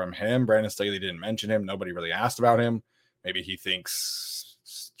update from him. Brandon Staley didn't mention him. Nobody really asked about him. Maybe he thinks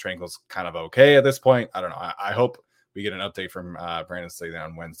Tranquill's kind of okay at this point. I don't know. I hope we get an update from Brandon Staley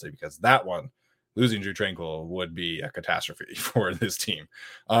on Wednesday, because that one losing Drew Tranquill would be a catastrophe for this team.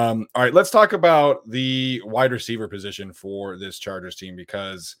 All right, let's talk about the wide receiver position for this Chargers team,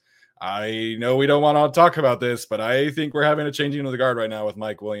 because I know we don't want to talk about this, but I think we're having a changing of the guard right now with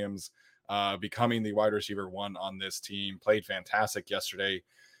Mike Williams becoming the wide receiver 1 on this team. Played fantastic yesterday.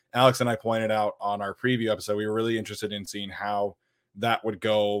 Alex and I pointed out on our preview episode, we were really interested in seeing how that would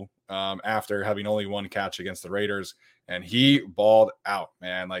go after having only 1 catch against the Raiders. And he balled out,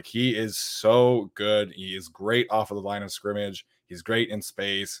 man. Like, he is so good. He is great off of the line of scrimmage. He's great in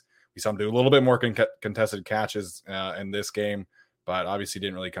space. We saw him do a little bit more contested catches in this game, but obviously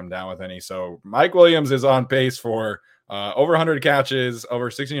didn't really come down with any. So Mike Williams is on pace for over 100 catches, over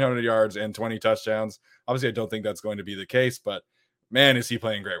 1,600 yards, and 20 touchdowns. Obviously, I don't think that's going to be the case, but man, is he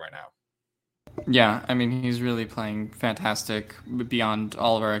playing great right now. Yeah, I mean, he's really playing fantastic beyond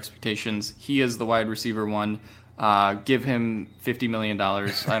all of our expectations. He is the wide receiver 1. Give him $50 million.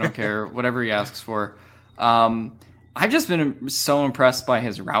 I don't care, whatever he asks for. I've just been so impressed by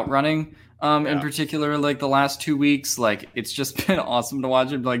his route running. In particular, like the last 2 weeks, like it's just been awesome to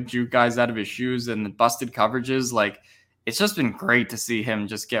watch him like juke guys out of his shoes and the busted coverages. Like, it's just been great to see him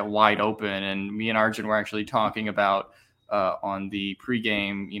just get wide open. And me and Arjun were actually talking about on the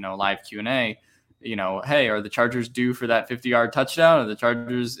pregame, live Q&A, hey, are the Chargers due for that 50-yard touchdown? Are the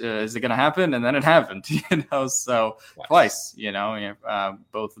Chargers, is it going to happen? And then it happened, so twice,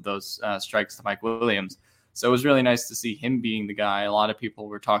 both of those strikes to Mike Williams. So it was really nice to see him being the guy. A lot of people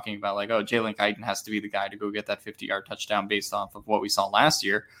were talking about like, oh, Jalen Guyton has to be the guy to go get that 50-yard touchdown based off of what we saw last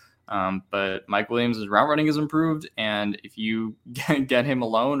year. But Mike Williams' route running has improved. And if you get him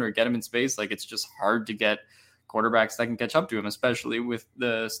alone or get him in space, like it's just hard to get quarterbacks that can catch up to him, especially with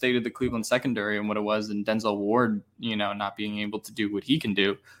the state of the Cleveland secondary and what it was, and Denzel Ward, not being able to do what he can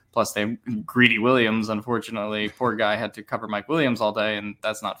do. Plus they have Greedy Williams. Unfortunately, poor guy had to cover Mike Williams all day, and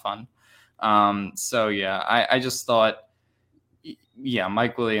that's not fun. I just thought,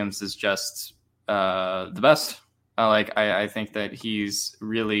 Mike Williams is just the best. I think that he's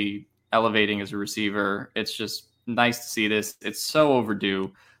really elevating as a receiver. It's just nice to see this. It's so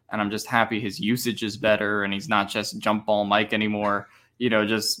overdue. And I'm just happy his usage is better and he's not just jump ball Mike anymore,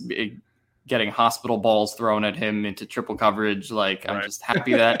 just getting hospital balls thrown at him into triple coverage. Like, I'm just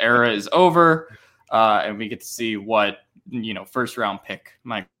happy that era is over. And we get to see what, first round pick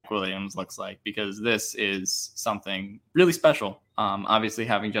Mike Williams looks like, because this is something really special. Obviously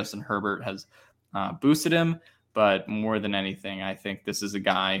having Justin Herbert has boosted him, but more than anything, I think this is a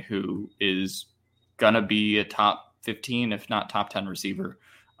guy who is going to be a top 15, if not top 10 receiver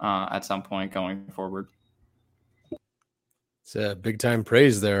at some point going forward. It's a big time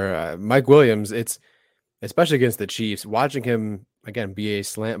praise there. Mike Williams, it's especially against the Chiefs, watching him again be a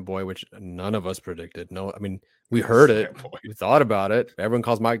slant boy, which none of us predicted. No, I mean, we heard it, we thought about it. Everyone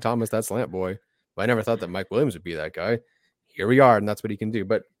calls Mike Thomas that slant boy, but I never thought that Mike Williams would be that guy. Here we are, and that's what he can do.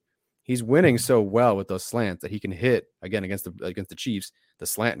 But he's winning so well with those slants that he can hit again against the Chiefs, the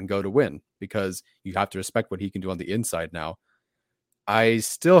slant, and go to win, because you have to respect what he can do on the inside now. I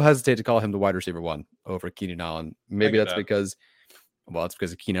still hesitate to call him the wide receiver 1 over Keenan Allen. Maybe that's because, it's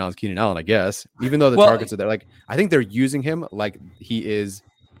because of Keenan Allen, I guess. Even though the targets are there, like I think they're using him like he is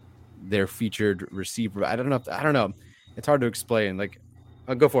their featured receiver. I don't know. It's hard to explain. Like,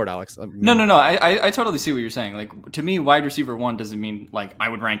 go for it, Alex. No. I totally see what you're saying. Like, to me, wide receiver 1 doesn't mean like I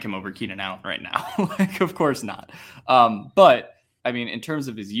would rank him over Keenan Allen right now. Like, of course not. But I mean, in terms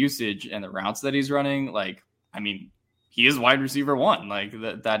of his usage and the routes that he's running, like, I mean, he is wide receiver 1. Like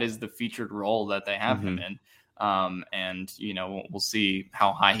that is the featured role that they have him in. And we'll see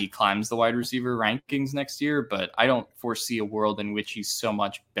how high he climbs the wide receiver rankings next year, but I don't foresee a world in which he's so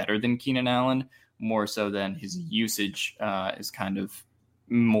much better than Keenan Allen, more so than his usage is kind of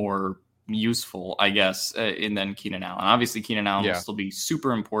more useful, I guess, than Keenan Allen. Obviously, Keenan Allen will still be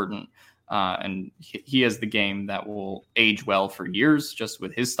super important, and he has the game that will age well for years, just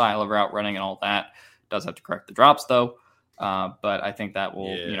with his style of route running and all that. Does have to correct the drops, though, but I think that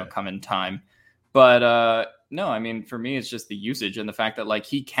will come in time. But no, I mean, for me, it's just the usage and the fact that like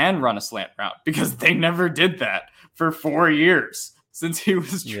he can run a slant route, because they never did that for 4 years since he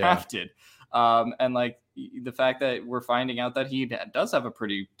was drafted. And like the fact that we're finding out that he does have a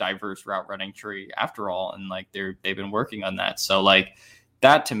pretty diverse route running tree after all. And like they've been working on that. So like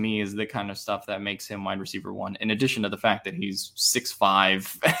that to me is the kind of stuff that makes him wide receiver 1, in addition to the fact that he's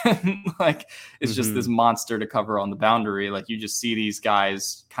 6'5", and like it's just this monster to cover on the boundary. Like you just see these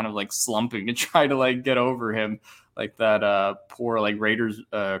guys kind of like slumping to try to like get over him, like that poor like Raiders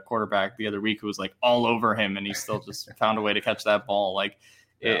quarterback the other week who was like all over him, and he still just found a way to catch that ball. Like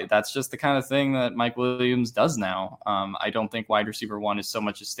That's just the kind of thing that Mike Williams does now. I don't think wide receiver 1 is so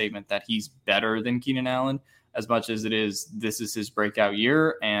much a statement that he's better than Keenan Allen as much as it is this is his breakout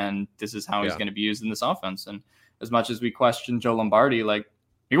year and this is how he's going to be used in this offense. And as much as we question Joe Lombardi, like,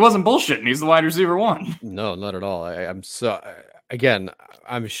 he wasn't bullshitting. He's the wide receiver 1. No, not at all. I'm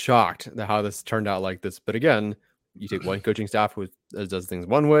shocked at how this turned out like this. But again, you take one coaching staff who does things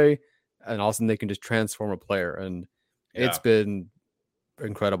one way, and all of a sudden they can just transform a player. And it's been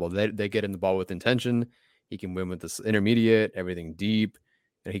incredible. They get in the ball with intention. He can win with this intermediate, everything deep,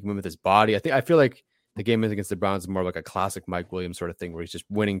 and he can win with his body. I feel like the game against the Browns is more like a classic Mike Williams sort of thing where he's just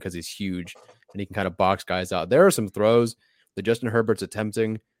winning because he's huge and he can kind of box guys out. There are some throws that Justin Herbert's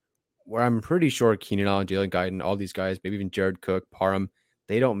attempting where I'm pretty sure Keenan Allen, Jalen Guyton, all these guys, maybe even Jared Cook, Parham,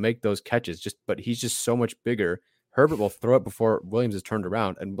 they don't make those catches. But he's just so much bigger. Herbert will throw it before Williams is turned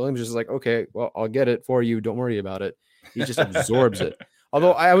around, and Williams is just like, okay, well, I'll get it for you. Don't worry about it. He just absorbs it.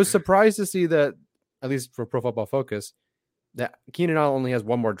 Although I was surprised to see that, at least for Pro Football Focus, that Keenan Allen only has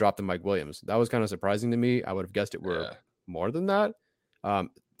one more drop than Mike Williams. That was kind of surprising to me. I would have guessed it were more than that. A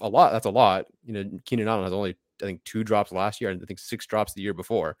lot. That's a lot. Keenan Allen has only, I think, 2 drops last year, and I think 6 drops the year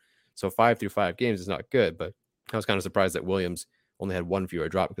before. So 5 through 5 games is not good, but I was kind of surprised that Williams only had 1 fewer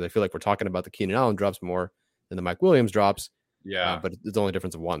drop because I feel like we're talking about the Keenan Allen drops more than the Mike Williams drops. Yeah. But it's only a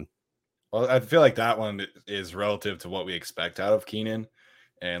difference of 1. Well, I feel like that one is relative to what we expect out of Keenan.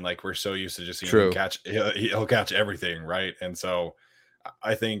 And like, we're so used to just seeing him catch, he'll catch everything. Right. And so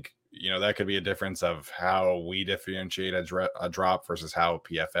I think, that could be a difference of how we differentiate a drop versus how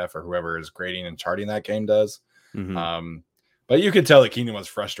PFF or whoever is grading and charting that game does. Mm-hmm. But you could tell that Keenan was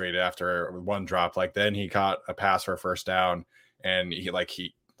frustrated after 1 drop. Like, then he caught a pass for a first down and he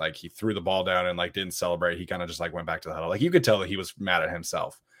threw the ball down and like didn't celebrate. He kind of just like went back to the huddle. Like, you could tell that he was mad at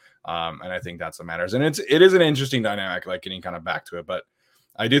himself. And I think that's what matters. And it is an interesting dynamic, like getting kind of back to it. But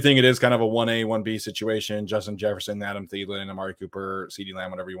I do think it is kind of a 1A, 1B situation. Justin Jefferson, Adam Thielen, Amari Cooper, CeeDee Lamb,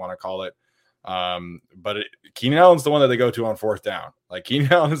 whatever you want to call it. But Keenan Allen's the one that they go to on 4th down. Like,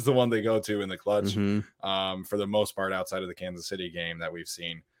 Keenan Allen is the one they go to in the clutch for the most part outside of the Kansas City game that we've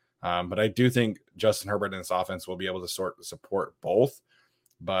seen. But I do think Justin Herbert in this offense will be able to support both.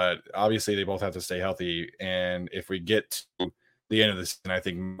 But obviously they both have to stay healthy. And if we get to the end of the season, I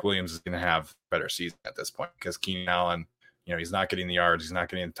think Williams is going to have a better season at this point because Keenan Allen, he's not getting the yards, he's not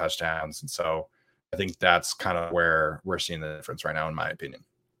getting the touchdowns. And so I think that's kind of where we're seeing the difference right now, in my opinion.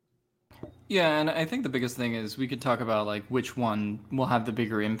 Yeah, and I think the biggest thing is we could talk about like which one will have the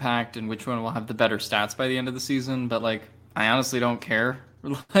bigger impact and which one will have the better stats by the end of the season. But like, I honestly don't care,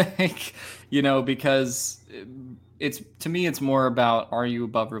 because to me, it's more about, are you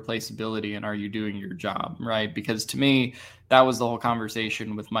above replaceability and are you doing your job, right? Because to me, that was the whole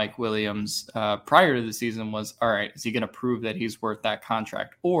conversation with Mike Williams prior to the season was, all right, is he going to prove that he's worth that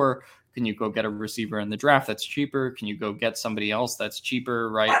contract? Or can you go get a receiver in the draft that's cheaper? Can you go get somebody else that's cheaper,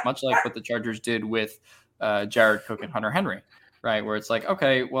 right? Much like what the Chargers did with Jared Cook and Hunter Henry, right? Where it's like,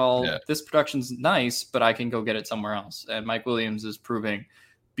 okay, well, this production's nice, but I can go get it somewhere else. And Mike Williams is proving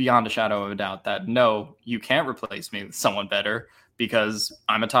beyond a shadow of a doubt that no, you can't replace me with someone better because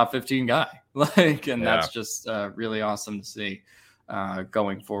I'm a top 15 guy. That's just really awesome to see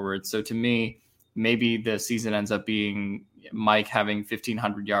going forward. So to me, maybe the season ends up being Mike having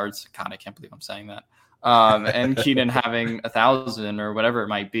 1,500 yards. God, I can't believe I'm saying that. And Keenan having 1,000 or whatever it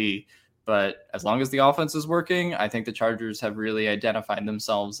might be. But as long as the offense is working, I think the Chargers have really identified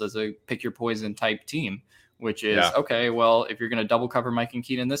themselves as a pick your poison type team, which is, okay, well, if you're going to double cover Mike and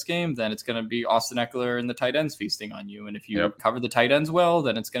Keenan this game, then it's going to be Austin Eckler and the tight ends feasting on you. And if you cover the tight ends well,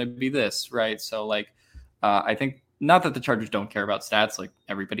 then it's going to be this, right? So, I think not that the Chargers don't care about stats, like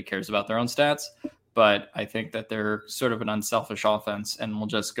everybody cares about their own stats, but I think that they're sort of an unselfish offense and will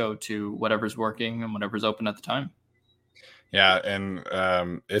just go to whatever's working and whatever's open at the time. Yeah,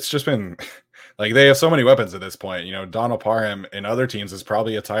 and it's just been like they have so many weapons at this point. Donald Parham in other teams is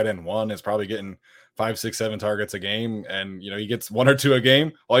probably a tight end 1, is probably getting 5, 6, 7 targets a game, and he gets 1 or 2 a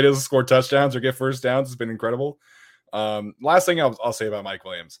game. All he does is score touchdowns or get first downs. It's been incredible. Last thing I'll say about Mike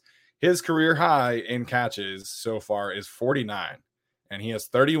Williams, his career high in catches so far is 49, and he has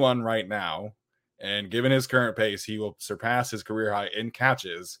 31 right now. And given his current pace, he will surpass his career high in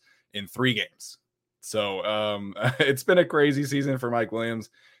catches in 3 games. So it's been a crazy season for Mike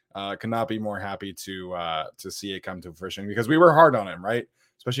Williams. Cannot be more happy to see it come to fruition because we were hard on him, right?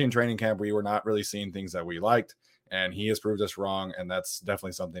 Especially in training camp, we were not really seeing things that we liked, and he has proved us wrong, and that's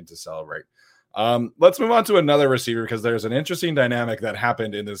definitely something to celebrate. Let's move on to another receiver because there's an interesting dynamic that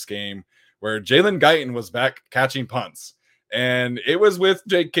happened in this game where Jalen Guyton was back catching punts, and it was with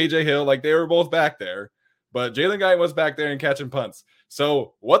KJ Hill. Like, they were both back there, but Jalen Guyton was back there and catching punts.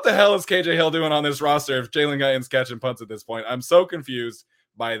 So what the hell is KJ Hill doing on this roster if Jalen Guyton's catching punts at this point? I'm so confused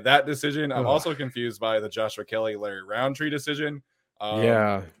by that decision. I'm also confused by the Joshua Kelly, Larry Roundtree decision.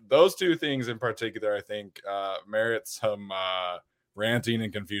 Those two things in particular, I think, merit some ranting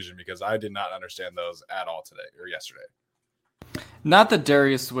and confusion because I did not understand those at all today or yesterday. Not that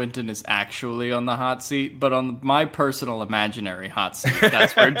Darius Swinton is actually on the hot seat, but on my personal imaginary hot seat,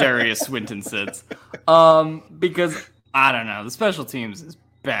 that's where Darius Swinton sits. Because I don't know, the special teams is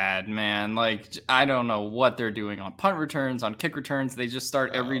bad, man. Like, I don't know what they're doing on punt returns, on kick returns. They just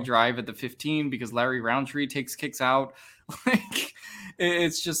start every drive at the 15 because Larry Roundtree takes kicks out. Like,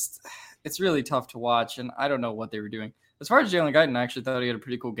 it's really tough to watch, and I don't know what they were doing. As far as Jalen Guyton, I actually thought he had a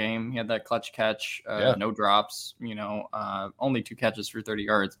pretty cool game. He had that clutch catch, no drops, only 2 catches for 30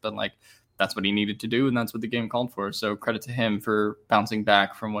 yards, but like that's what he needed to do, and that's what the game called for. So credit to him for bouncing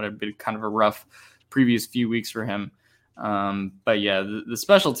back from what had been kind of a rough previous few weeks for him. But yeah, the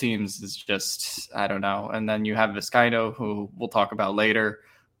special teams is just, I don't know. And then you have Vizcaino, who we'll talk about later.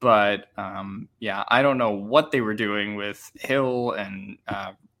 But I don't know what they were doing with Hill and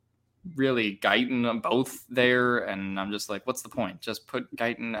really Guyton both there. And I'm just like, what's the point? Just put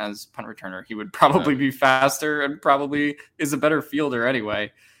Guyton as punt returner. He would probably be faster and probably is a better fielder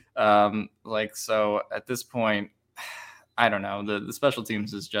anyway. So at this point, I don't know. The special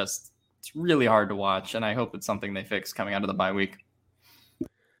teams is just, it's really hard to watch, and I hope it's something they fix coming out of the bye week.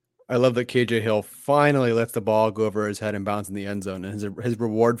 I love that KJ Hill finally lets the ball go over his head and bounce in the end zone. And his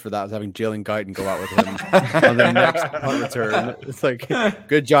reward for that was having Jalen Guyton go out with him on the next punt return. It's like,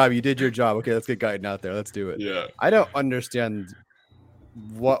 good job. You did your job. Okay, let's get Guyton out there. Let's do it. Yeah. I don't understand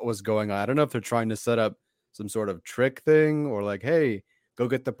what was going on. I don't know if they're trying to set up some sort of trick thing or like, hey, go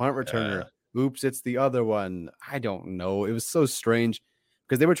get the punt returner. Oops, it's the other one. I don't know. It was so strange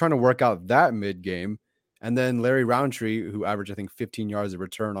because they were trying to work out that mid game. And then Larry Roundtree, who averaged, I think, 15 yards of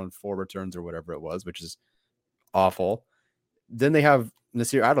return on 4 returns or whatever it was, which is awful. Then they have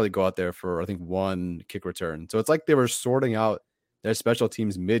Nasir Adderley go out there for, I think, 1 kick return. So it's like they were sorting out their special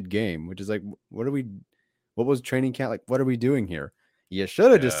teams mid-game, which is like, what was training camp? Like, what are we doing here? You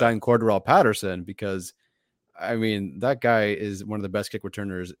should have just signed Cordarrelle Patterson because, I mean, that guy is one of the best kick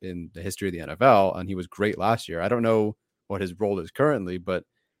returners in the history of the NFL, and he was great last year. I don't know what his role is currently, but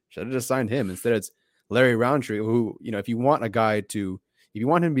should have just signed him. Instead, it's Larry Roundtree, who, if you want him to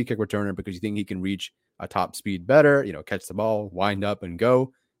be a kick returner because you think he can reach a top speed better, catch the ball, wind up and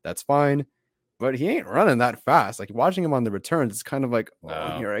go, that's fine. But he ain't running that fast. Like watching him on the returns, it's kind of like,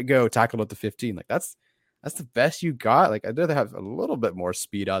 here I go, tackled at the 15. Like that's the best you got. Like I'd rather have a little bit more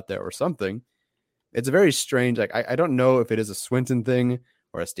speed out there or something. It's a very strange, like I don't know if it is a Swinton thing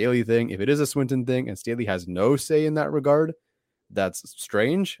or a Staley thing. If it is a Swinton thing and Staley has no say in that regard, that's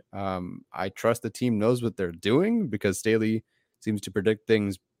strange. I trust the team knows what they're doing because Staley seems to predict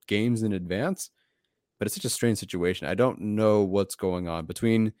games in advance, but it's such a strange situation. I don't know what's going on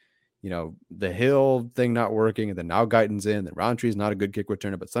between, the Hill thing not working and then now Guyton's in, then Roundtree is not a good kick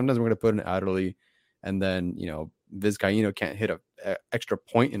returner, but sometimes we're going to put in Adderley and then, Vizcaino can't hit a extra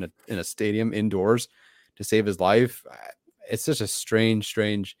point in a stadium indoors to save his life. It's just a strange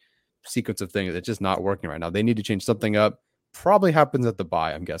sequence of things. It's just not working right now. They need to change something up. Probably happens at the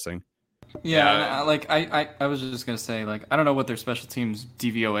bye, I'm guessing. Yeah, I was just gonna say, like, I don't know what their special teams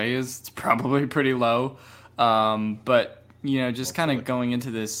DVOA is. It's probably pretty low, but just kind of going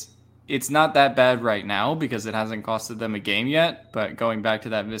into this, it's not that bad right now because it hasn't costed them a game yet. But going back to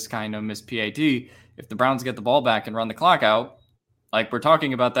that Vizcaino missed PAT, if the Browns get the ball back and run the clock out, like we're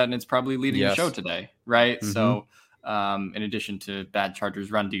talking about that, and it's probably leading the show today, right? Mm-hmm. So. In addition to bad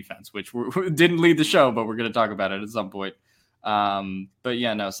Chargers run defense, which didn't lead the show, but we're going to talk about it at some point. But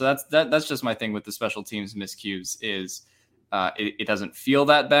yeah, no. So that's just my thing with the special teams miscues is it doesn't feel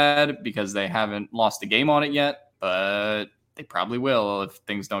that bad because they haven't lost a game on it yet, but they probably will if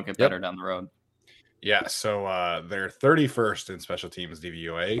things don't get better down the road. Yeah. So they're 31st in special teams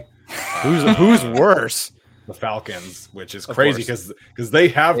DVOA. Who's worse? The Falcons, which is crazy because they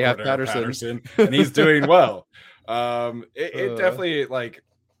have Patterson and he's doing well. It definitely, like,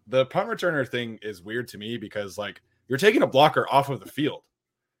 the punt returner thing is weird to me because, like, you're taking a blocker off of the field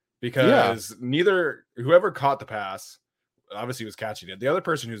because whoever caught the pass obviously was catching it. The other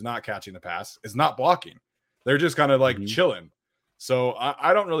person who's not catching the pass is not blocking. They're just kind of like chilling. So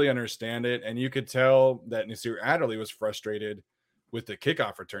I don't really understand it. And you could tell that Nasir Adderley was frustrated with the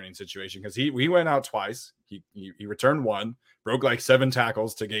kickoff returning situation because he went out twice. He returned 1, broke like 7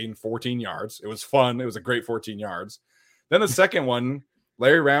 tackles to gain 14 yards. It was fun. It was a great 14 yards. Then the second one,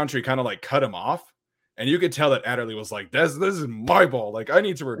 Larry Roundtree kind of like cut him off. And you could tell that Adderley was like, this is my ball. Like, I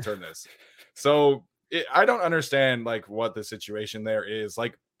need to return this. So I don't understand like what the situation there is.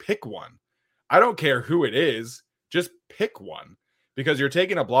 Like, pick one. I don't care who it is, just pick one, because you're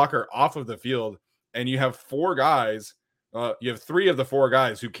taking a blocker off of the field and you have 4 guys. You have 3 of the 4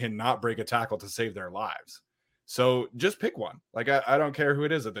 guys who cannot break a tackle to save their lives. So just pick one. Like, I don't care who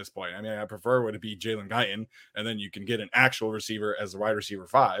it is at this point. I mean, I prefer it to be Jalen Guyton, and then you can get an actual receiver as the wide receiver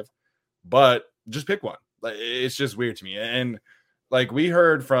 5, but just pick one. Like, it's just weird to me. And like, we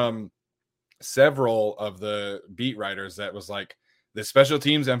heard from several of the beat writers that was like, the special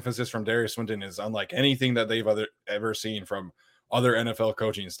teams emphasis from Darius Swinton is unlike anything that they've ever seen from other NFL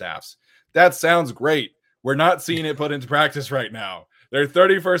coaching staffs. That sounds great. We're not seeing it put into practice right now. They're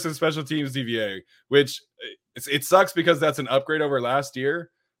 31st in special teams DVA, which it sucks because that's an upgrade over last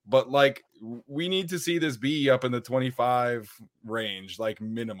year. But like, we need to see this be up in the 25 range, like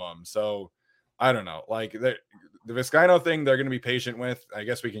minimum. So I don't know. Like, the Vizcaino thing, they're going to be patient with. I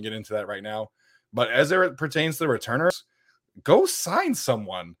guess we can get into that right now. But as it pertains to the returners, go sign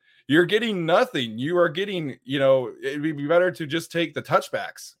someone. You're getting nothing. You are getting, it'd be better to just take the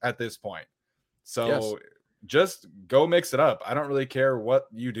touchbacks at this point. So just go mix it up. I don't really care what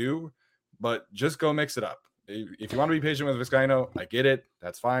you do, but just go mix it up. If you want to be patient with Vizcaino, I get it.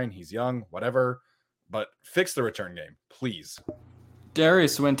 That's fine. He's young, whatever. But fix the return game, please.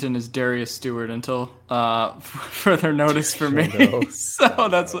 Darius Swinton is Darius Stewart until further notice for me. No. So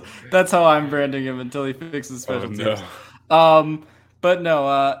that's how I'm branding him until he fixes special teams. No. But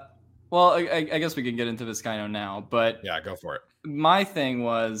no, well, I guess we can get into Vizcaino now, but yeah, go for it. My thing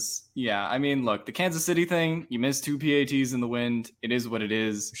was, I mean, look, the Kansas City thing, you missed 2 PATs in the wind. It is what it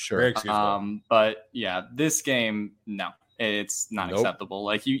is. Sure. But yeah, this game, no, it's not acceptable.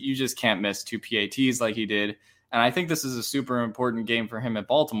 Like, you just can't miss 2 PATs like he did. And I think this is a super important game for him at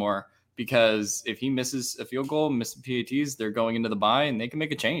Baltimore, because if he misses a field goal, misses PATs, they're going into the bye and they can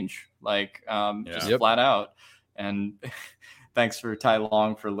make a change, like flat out. And thanks for Ty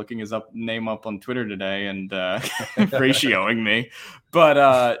Long for looking his name up on Twitter today and ratioing me. But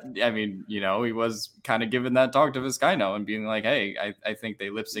I mean, he was kind of giving that talk to Vizcaino and being like, hey, I think they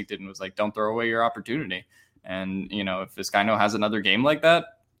lip synced it and was like, don't throw away your opportunity. And, if Vizcaino has another game like that,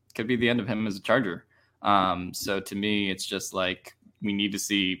 it could be the end of him as a Charger. So to me, it's just like, we need to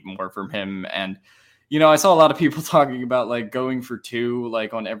see more from him. And, I saw a lot of people talking about like going for 2,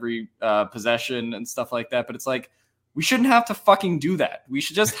 like on every possession and stuff like that. But it's like, we shouldn't have to fucking do that. We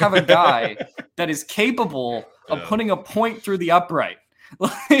should just have a guy that is capable of putting a point through the upright.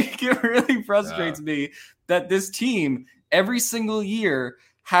 Like, it really frustrates me that this team every single year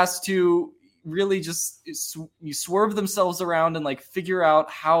has to really just swerve themselves around and like figure out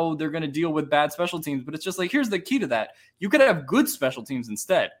how they're going to deal with bad special teams. But it's just like, here's the key to that. You could have good special teams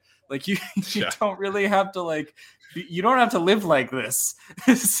instead. Like, you don't really have to like, you don't have to live like this.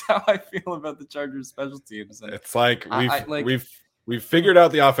 This is how I feel about the Chargers special teams. And it's like we've figured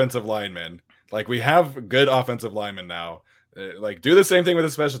out the offensive linemen. Like, we have good offensive linemen now. Like, do the same thing with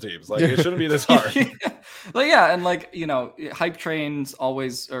the special teams. Like, it shouldn't be this hard. And like, hype trains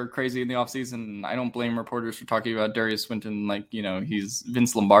always are crazy in the offseason. I don't blame reporters for talking about Darius Swinton like, he's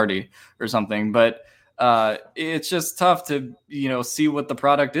Vince Lombardi or something. But it's just tough to, see what the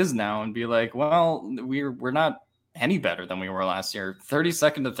product is now and be like, well, we're not any better than we were last year.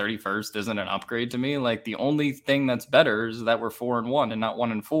 32nd to 31st isn't an upgrade to me. Like, the only thing that's better is that we're 4-1 and not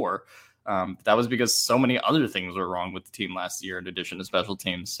 1-4. That was because so many other things were wrong with the team last year in addition to special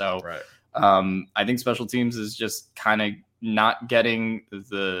teams. So I think special teams is just kind of not getting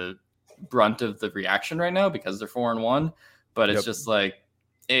the brunt of the reaction right now because they're 4-1, but it's just like,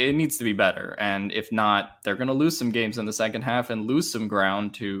 it needs to be better. And if not, they're going to lose some games in the second half and lose some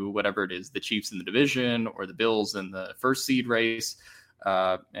ground to whatever it is, the Chiefs in the division or the Bills in the first seed race.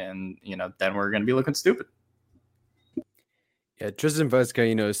 And, then we're going to be looking stupid. Yeah, Tristan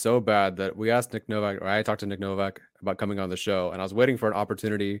Vizcaino is so bad that we asked Nick Novak, or I talked to Nick Novak about coming on the show, and I was waiting for an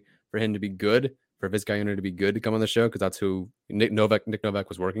opportunity for him to be good, for Vizcaino to be good to come on the show, because that's who Nick Novak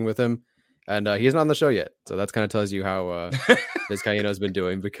was working with him, and he's not on the show yet. So that's kind of tells you how Vizcaino has been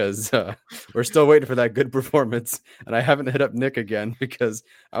doing, because we're still waiting for that good performance, and I haven't hit up Nick again because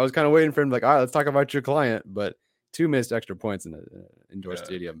I was kind of waiting for him, like, all right, let's talk about your client, but 2 missed extra points in an indoor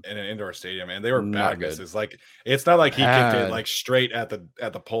stadium. In an indoor stadium, and they were bad misses. Like, it's not like he kicked it like straight at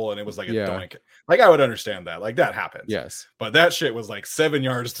the pole and it was like a doink. Like, I would understand that. Like, that happens. Yes. But that shit was like 7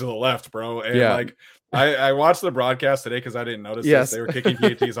 yards to the left, bro. And like, I watched the broadcast today because I didn't notice this. They were kicking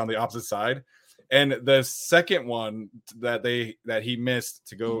PATs on the opposite side. And the second one that he missed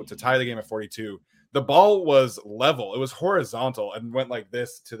to tie the game at 42, the ball was level. It was horizontal and went like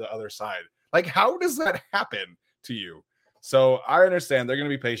this to the other side. Like, how does that happen to you? So I understand they're going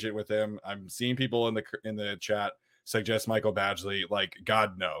to be patient with him. I'm seeing people in the chat suggest Michael Badgley. Like,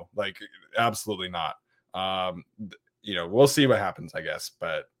 God, no, like, absolutely not. We'll see what happens, I guess.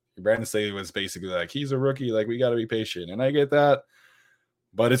 But Brandon Staley was basically like, he's a rookie. Like, we got to be patient. And I get that.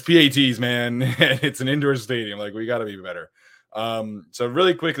 But it's PATs, man. It's an indoor stadium. Like, we got to be better. So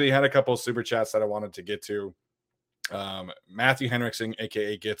really quickly, had a couple of super chats that I wanted to get to. Matthew Henriksen,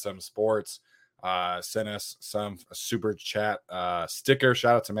 aka Get Some Sports, sent us some super chat sticker.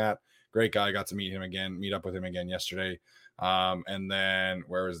 Shout out to Matt, great guy. Got to meet up with him again yesterday. And then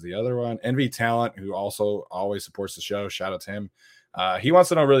where was the other one? Envy Talent, who also always supports the show. Shout out to him. He wants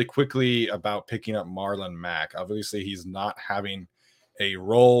to know really quickly about picking up Marlon Mack. Obviously, he's not having a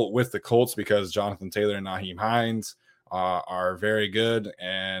role with the Colts because Jonathan Taylor and Nyheim Hines are very good,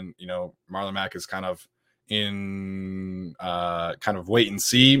 and Marlon Mack is kind of in wait and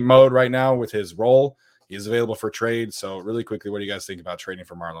see mode right now with his role. He's available for trade. So really quickly, what do you guys think about trading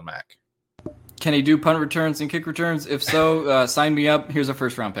for Marlon Mack? Can he do punt returns and kick returns? If so, sign me up. Here's a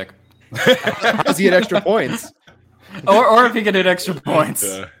first round pick. Does he get extra points? Or if he could hit extra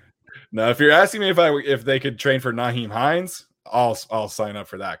points. Now, if you're asking me if they could train for Nyheim Hines, I'll sign up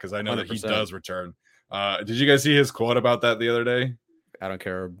for that because I know 100%. That he does return. Did you guys see his quote about that the other day? I don't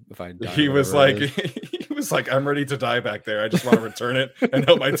care if I die. He was like, I'm ready to die back there. I just want to return it and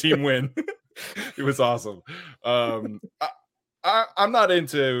help my team win. It was awesome. I'm not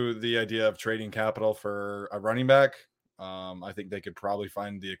into the idea of trading capital for a running back. I think they could probably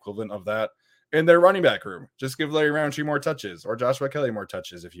find the equivalent of that in their running back room. Just give Larry Roundtree more touches or Joshua Kelly more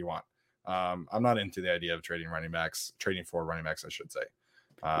touches if you want. I'm not into the idea of trading for running backs, I should say.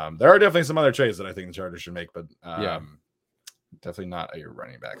 There are definitely some other trades that I think the Chargers should make, but definitely not a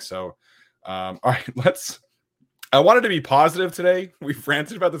running back. So, all right, I wanted to be positive today. We've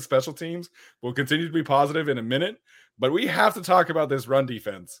ranted about the special teams. We'll continue to be positive in a minute, but we have to talk about this run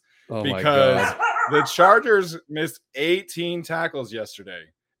defense because the Chargers missed 18 tackles yesterday,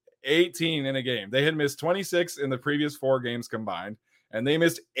 18 in a game. They had missed 26 in the previous 4 games combined, and they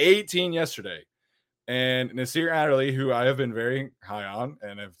missed 18 yesterday. And Nasir Adderley, who I have been very high on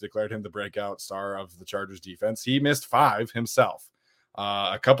and have declared him the breakout star of the Chargers defense, he missed 5 himself,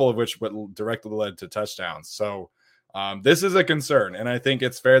 a couple of which directly led to touchdowns. So this is a concern. And I think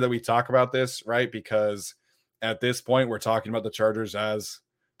it's fair that we talk about this, right? Because at this point, we're talking about the Chargers as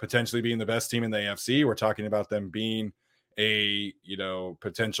potentially being the best team in the AFC. We're talking about them being a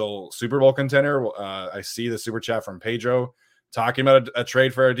potential Super Bowl contender. I see the super chat from Pedro talking about a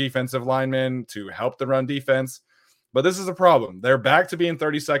trade for a defensive lineman to help the run defense. But this is a problem. They're back to being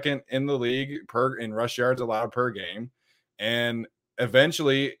 32nd in the league in rush yards allowed per game. And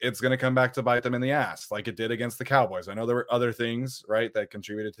eventually it's going to come back to bite them in the ass like it did against the Cowboys. I know there were other things, right, that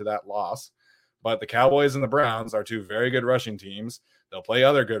contributed to that loss. But the Cowboys and the Browns are 2 very good rushing teams. They'll play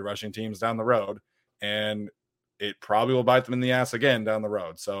other good rushing teams down the road. And it probably will bite them in the ass again down the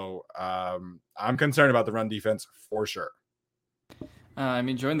road. So I'm concerned about the run defense for sure.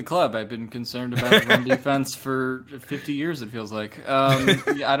 Join the club. I've been concerned about the run defense for 50 years, it feels like.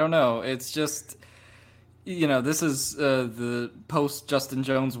 I don't know. It's just, this is the post-Justin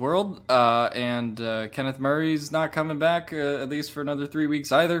Jones world, and Kenneth Murray's not coming back, at least for another 3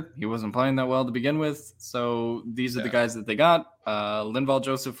 weeks either. He wasn't playing that well to begin with, so these are the guys that they got. Linval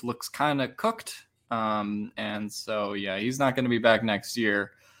Joseph looks kind of cooked, and so, he's not going to be back next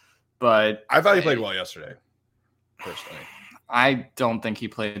year. But I thought he played well yesterday, personally. I don't think he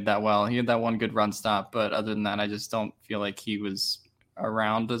played that well. He had that one good run stop, but other than that, I just don't feel like he was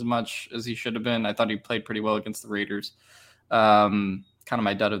around as much as he should have been. I thought he played pretty well against the Raiders. Kind of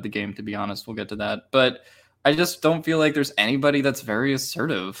my dud of the game, to be honest. We'll get to that. But I just don't feel like there's anybody that's very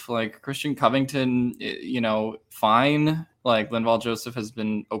assertive. Like Christian Covington, fine. Like Linval Joseph has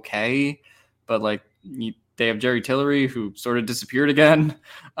been okay, but they have Jerry Tillery, who sort of disappeared again.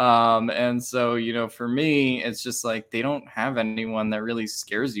 And so, for me, it's just like they don't have anyone that really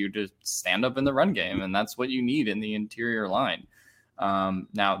scares you to stand up in the run game. And that's what you need in the interior line.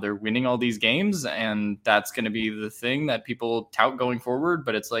 Now, they're winning all these games, and that's going to be the thing that people tout going forward.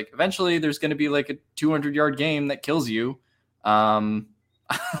 But it's like eventually there's going to be like a 200-yard game that kills you.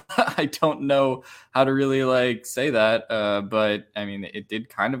 I don't know how to really say that, but I mean, it did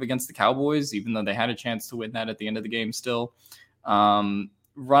kind of against the Cowboys, even though they had a chance to win that at the end of the game still.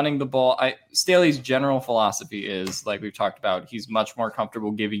 Running the ball, Staley's general philosophy is, like we've talked about, he's much more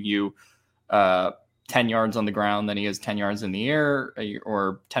comfortable giving you 10 yards on the ground than he is 10 yards in the air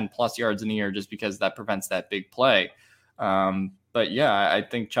or 10 plus yards in the air, just because that prevents that big play. But I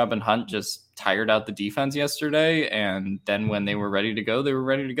think Chubb and Hunt just tired out the defense yesterday. And then when they were ready to go, they were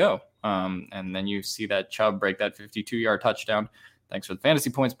ready to go. And then you see that Chubb break that 52-yard touchdown. Thanks for the fantasy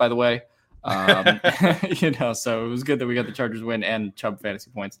points, by the way. So it was good that we got the Chargers win and Chubb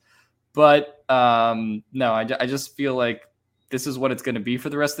fantasy points. But no, I just feel like this is what it's going to be for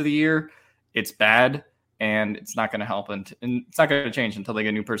the rest of the year. It's bad, and it's not going to help, and it's not going to change until they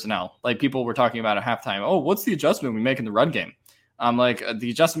get new personnel. Like people were talking about at halftime. Oh, what's the adjustment we make in the run game? I'm like,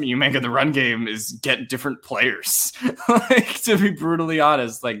 the adjustment you make in the run game is get different players. Like, to be brutally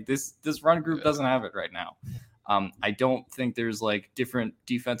honest, like this run group doesn't have it right now. I don't think there's like different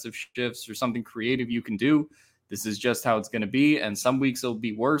defensive shifts or something creative you can do. This is just how it's going to be. And some weeks it'll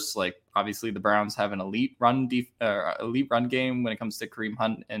be worse. Like obviously the Browns have an elite run game when it comes to Kareem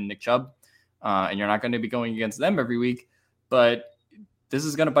Hunt and Nick Chubb. And you're not going to be going against them every week, but this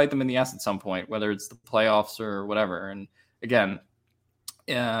is going to bite them in the ass at some point, whether it's the playoffs or whatever. And again,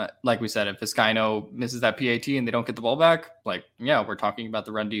 like we said, if Vizcaino misses that PAT and they don't get the ball back, like, yeah, we're talking about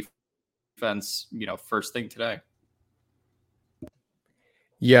the run defense, first thing today.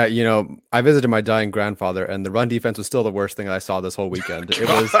 Yeah, I visited my dying grandfather, and the run defense was still the worst thing I saw this whole weekend. It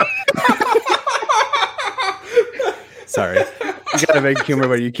was. Sorry, you gotta make humor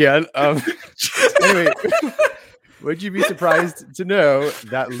where you can. Anyway, would you be surprised to know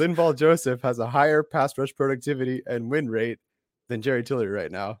that Linval Joseph has a higher pass rush productivity and win rate than Jerry Tillery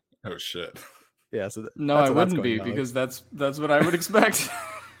right now? Oh shit! Yeah, so no, I wouldn't be, because that's what I would expect.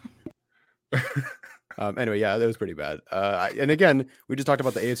 Anyway, yeah, that was pretty bad. And again, we just talked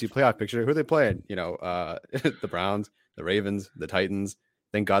about the AFC playoff picture. Who are they playing? The Browns, the Ravens, the Titans.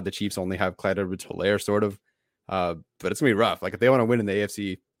 Thank God the Chiefs only have Clyde Edwards-Helaire, sort of. But it's gonna be rough. Like if they want to win in the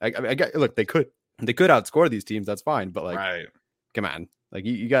AFC, look, they could outscore these teams. That's fine. But like, right. Come on, like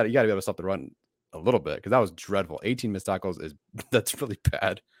you got to be able to stop the run a little bit, because that was dreadful. 18 missed tackles that's really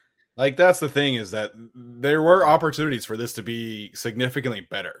bad. Like that's the thing, is that there were opportunities for this to be significantly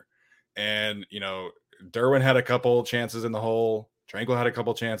better. And, Derwin had a couple chances in the hole. Tranquill had a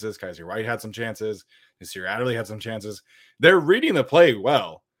couple chances. Kaiser Wright had some chances. Nasir Adderley had some chances. They're reading the play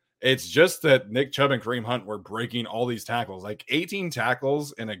well. It's just that Nick Chubb and Kareem Hunt were breaking all these tackles. Like 18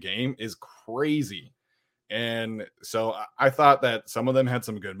 tackles in a game is crazy. And so I thought that some of them had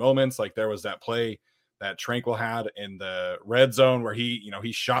some good moments. Like there was that play that Tranquill had in the red zone where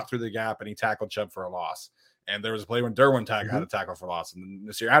he shot through the gap and he tackled Chubb for a loss. And there was a play when Derwin had a tackle for loss, and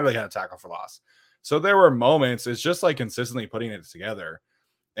Nasir Adderley had a tackle for loss. So there were moments. It's just like consistently putting it together.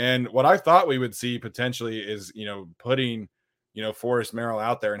 And what I thought we would see potentially is, putting, Forrest Merrill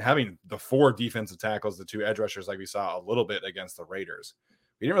out there and having the 4 defensive tackles, the 2 edge rushers, like we saw a little bit against the Raiders.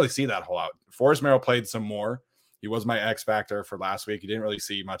 We didn't really see that whole out. Forrest Merrill played some more. He was my X factor for last week. You didn't really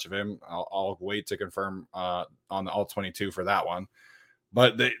see much of him. I'll wait to confirm on the all 22 for that one.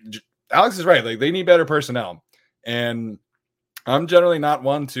 But Alex is right. Like they need better personnel. And I'm generally not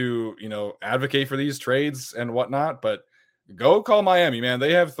one to, advocate for these trades and whatnot, but go call Miami, man.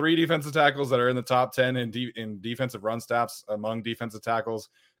 They have 3 defensive tackles that are in the top 10 in defensive run stats among defensive tackles.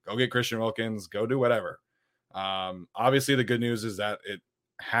 Go get Christian Wilkins. Go do whatever. Obviously, the good news is that it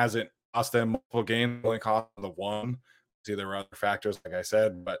hasn't cost them multiple games. Only cost the one. See, there were other factors, like I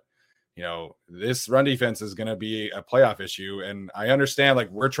said, but this run defense is going to be a playoff issue. And I understand,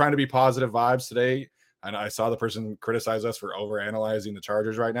 like, we're trying to be positive vibes today. And I saw the person criticize us for overanalyzing the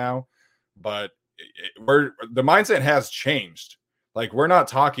Chargers right now, but the mindset has changed. Like, we're not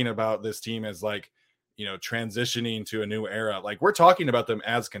talking about this team as like, transitioning to a new era. Like, we're talking about them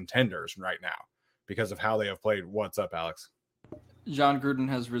as contenders right now because of how they have played. What's up, Alex? John Gruden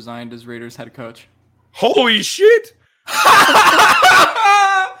has resigned as Raiders head coach. Holy shit!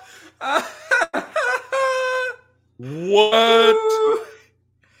 What?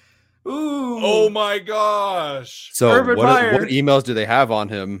 Ooh. Oh my gosh. So Urban Meyer. What emails do they have on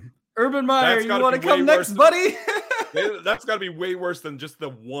him? Urban Meyer, That's you gotta want to be come way next, worse buddy? That's got to be way worse than just the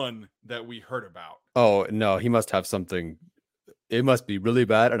one that we heard about. Oh, no, he must have something. It must be really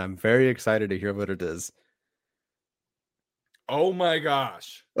bad, and I'm very excited to hear what it is. Oh my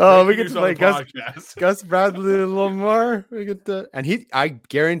gosh. Oh, we Breaking get news to on play the podcast. Gus Bradley and Lamar. We get to, and I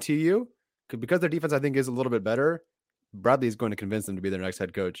guarantee you, because their defense I think is a little bit better, Bradley is going to convince them to be their next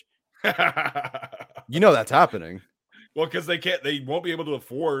head coach. That's happening. Well, because they won't be able to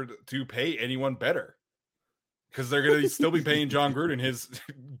afford to pay anyone better. Because they're going to still be paying John Gruden his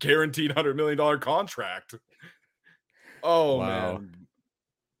guaranteed $100 million contract. Oh, wow. man.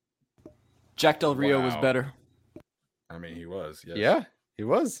 Jack Del Rio was better. I mean, he was. Yes. Yeah, he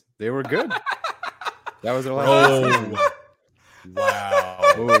was. They were good. That was their last season. Wow.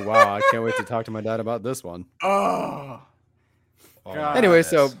 Oh, wow. I can't wait to talk to my dad about this one. Oh. God. Anyway,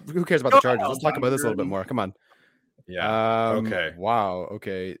 so who cares about the Chargers? Let's talk about this a little bit more. Come on. Yeah. Okay. Wow.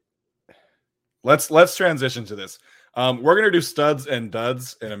 Okay. let's transition to this. We're gonna do studs and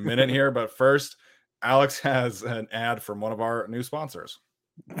duds in a minute here, but first, Alex has an ad from one of our new sponsors.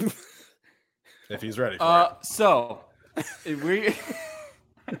 If he's ready for it. So we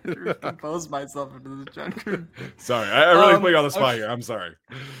compose myself into the junker. Sorry, I really put you on the spot here. I'm sorry.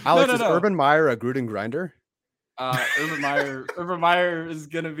 Alex, is Urban Meyer a Gruden grinder? Urban Meyer is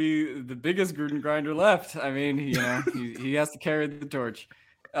gonna be the biggest Gruden grinder left. I mean, he has to carry the torch.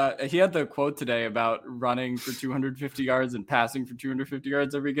 He had the quote today about running for 250 yards and passing for 250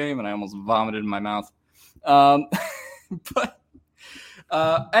 yards every game, and I almost vomited in my mouth.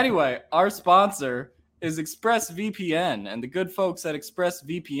 Anyway, our sponsor is ExpressVPN, and the good folks at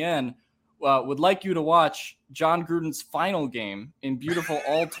ExpressVPN would like you to watch John Gruden's final game in beautiful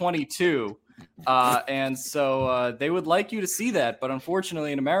All 22. And so they would like you to see that, but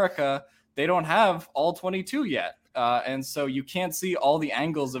unfortunately in America, they don't have All 22 yet. And so you can't see all the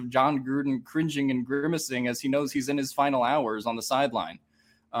angles of John Gruden cringing and grimacing as he knows he's in his final hours on the sideline.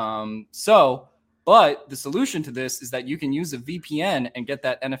 But the solution to this is that you can use a VPN and get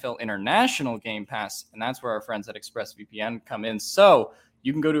that NFL International Game Pass. And that's where our friends at ExpressVPN come in. So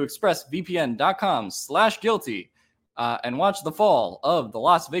you can go to expressvpn.com/guilty and watch the fall of the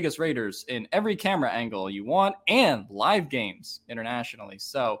Las Vegas Raiders in every camera angle you want and live games internationally.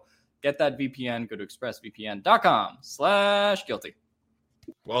 So get that VPN, go to expressvpn.com/guilty.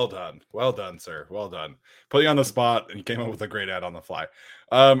 Well done, sir. Well done. Put you on the spot, and you came up with a great ad on the fly.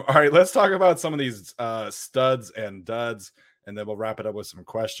 All right, let's talk about some of these studs and duds, and then we'll wrap it up with some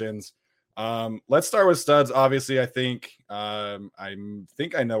questions. Let's start with studs. Obviously, I think I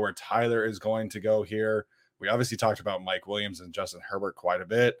know where Tyler is going to go here. We obviously talked about Mike Williams and Justin Herbert quite a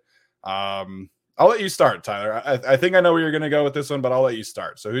bit. I'll let you start, Tyler. I think I know where you're going to go with this one, but I'll let you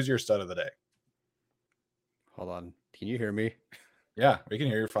start. So who's your stud of the day? Hold on. Can you hear me? Yeah, we can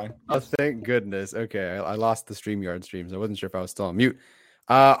hear you fine. Oh, thank goodness. Okay, I lost the StreamYard streams. I wasn't sure if I was still on mute.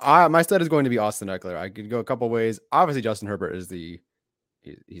 My stud is going to be Austin Eckler. I could go a couple ways. Obviously, Justin Herbert is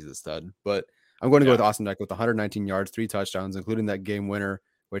he's the stud, but I'm going to go with Austin Eckler with 119 yards, 3 touchdowns, including that game winner,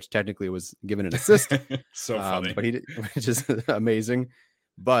 which technically was given an assist. So funny, but he did, which is amazing.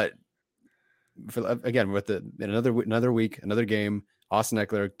 But again, with another week, another game, Austin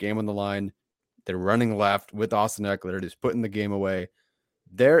Eckler, game on the line. They're running left with Austin Eckler, just putting the game away.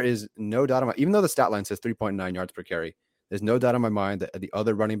 There is no doubt even though the stat line says 3.9 yards per carry, there's no doubt in my mind that the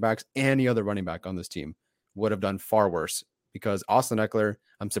other running backs, any other running back on this team would have done far worse, because Austin Eckler,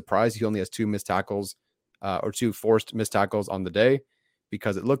 I'm surprised he only has 2 missed tackles or 2 forced missed tackles on the day,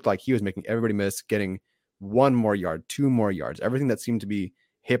 because it looked like he was making everybody miss, getting 1 more yard, 2 more yards, everything that seemed to be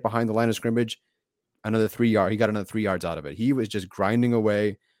hit behind the line of scrimmage, another 3 yard. He got another 3 yards out of it. He was just grinding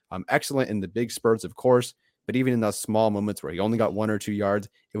away. Excellent in the big spurts, of course, but even in those small moments where he only got 1 or 2 yards,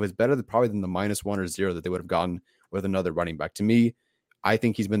 it was better than the -1 or 0 that they would have gotten with another running back. To me, I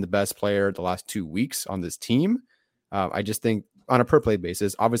think he's been the best player the last 2 weeks on this team. I just think on a per play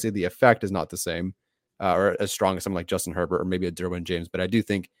basis, obviously the effect is not the same or as strong as someone like Justin Herbert or maybe a Derwin James, but I do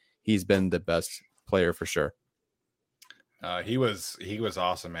think he's been the best player for sure. He was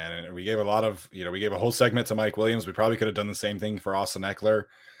awesome, man. And we gave a whole segment to Mike Williams. We probably could have done the same thing for Austin Eckler,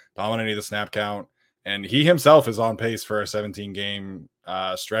 dominating the snap count. And he himself is on pace for a 17 game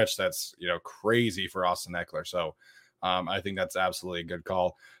stretch. That's, crazy for Austin Eckler. So I think that's absolutely a good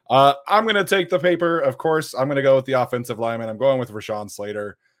call. I'm going to take the paper. Of course, I'm going to go with the offensive lineman. I'm going with Rashawn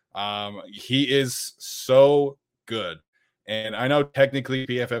Slater. He is so good. And I know technically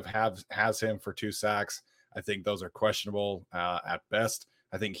PFF has him for 2 sacks. I think those are questionable at best.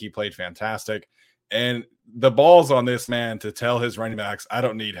 I think he played fantastic. And the balls on this man to tell his running backs, I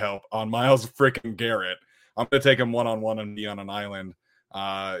don't need help on Myles freaking Garrett. I'm going to take him one-on-one and be on an island.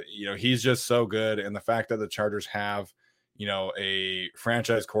 He's just so good. And the fact that the Chargers have, a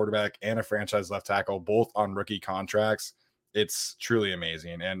franchise quarterback and a franchise left tackle, both on rookie contracts, it's truly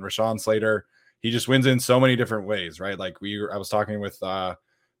amazing. And Rashawn Slater, he just wins in so many different ways, right? Like I was talking with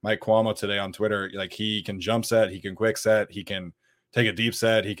Mike Cuomo today on Twitter. Like, he can jump set, he can quick set, he can take a deep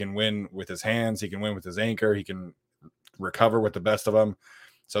set, he can win with his hands, he can win with his anchor, he can recover with the best of them.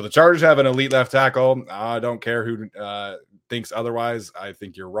 So the Chargers have an elite left tackle. I don't care who thinks otherwise. I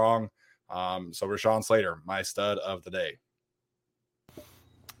think you're wrong. So Rashawn Slater, my stud of the day.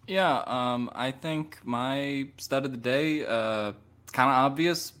 Yeah, I think my stud of the day, it's kind of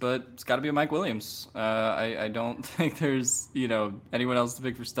obvious, but it's got to be Mike Williams. I don't think there's, anyone else to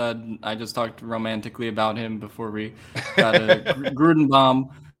pick for stud. I just talked romantically about him before we got a Gruden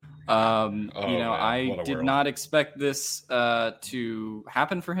bomb. I did not expect this to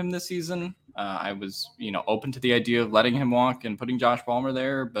happen for him this season. I was, open to the idea of letting him walk and putting Josh Palmer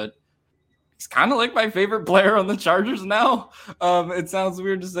there, but he's kind of like my favorite player on the Chargers now. It sounds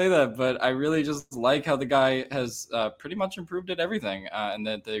weird to say that, but I really just like how the guy has pretty much improved at everything, and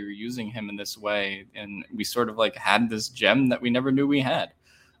that they're using him in this way. And we sort of like had this gem that we never knew we had.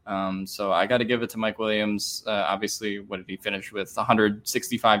 So I got to give it to Mike Williams. Obviously, what did he finish with?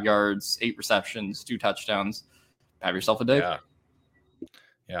 165 yards, 8 receptions, 2 touchdowns. Have yourself a day.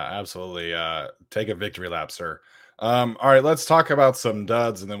 Yeah, absolutely. Take a victory lap, sir. All right, let's talk about some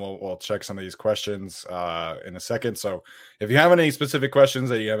duds, and then we'll check some of these questions in a second. So if you have any specific questions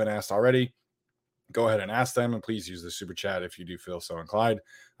that you haven't asked already, go ahead and ask them, and please use the super chat if you do feel so inclined.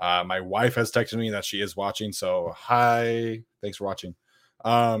 My wife has texted me that she is watching, so hi, thanks for watching.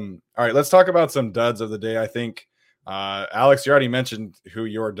 All right, let's talk about some duds of the day. I think Alex, you already mentioned who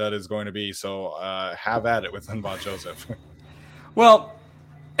your dud is going to be, so have at it with Linval Joseph. Well,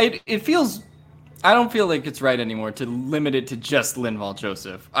 it feels, I don't feel like it's right anymore to limit it to just Linval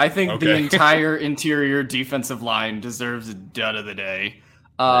Joseph. I think the entire interior defensive line deserves a dud of the day.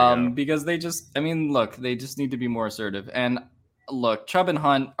 Because they just need to be more assertive. And look, Chubb and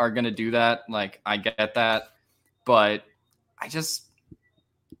Hunt are going to do that. Like, I get that. But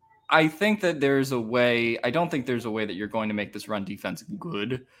I think that there's a way. I don't think there's a way that you're going to make this run defense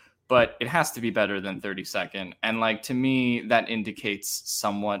good, but it has to be better than 32nd. And like, to me, that indicates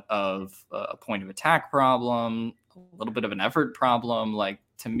somewhat of a point of attack problem, a little bit of an effort problem. Like,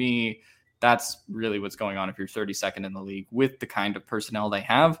 to me, that's really what's going on if you're 32nd in the league with the kind of personnel they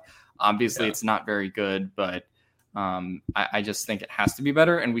have. Obviously, it's not very good, but I just think it has to be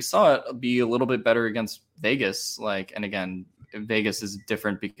better. And we saw it be a little bit better against Vegas. Like, and again, Vegas is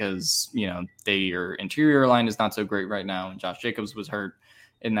different because, their interior line is not so great right now, and Josh Jacobs was hurt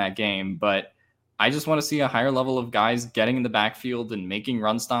in that game. But I just want to see a higher level of guys getting in the backfield and making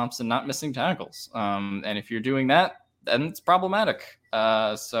run stops and not missing tackles. And if you're doing that, then it's problematic.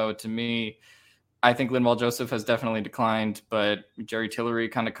 So to me, I think Linval Joseph has definitely declined, but Jerry Tillery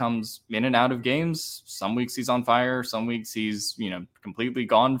kind of comes in and out of games. Some weeks he's on fire. Some weeks he's, completely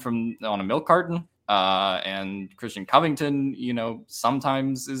gone on a milk carton. And Christian Covington,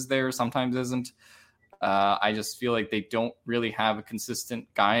 sometimes is there, sometimes isn't. I just feel like they don't really have a consistent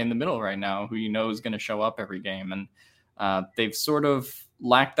guy in the middle right now who is going to show up every game. And they've sort of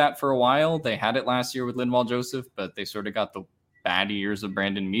lacked that for a while. They had it last year with Linval Joseph, but they sort of got the bad years of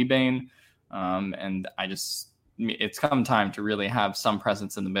Brandon Mebane. And it's come time to really have some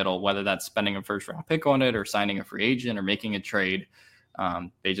presence in the middle, whether that's spending a first round pick on it or signing a free agent or making a trade.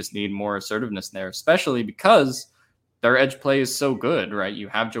 They just need more assertiveness there, especially because their edge play is so good, right? You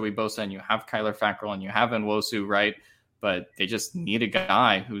have Joey Bosa and you have Kyler Fackrell and you have Nwosu, right? But they just need a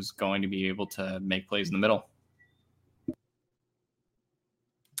guy who's going to be able to make plays in the middle.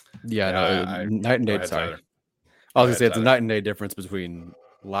 Yeah, night and day. Sorry. I was going to say it's a night and day difference between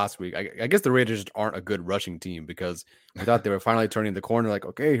last week. I guess the Raiders aren't a good rushing team because I thought they were finally turning the corner, like,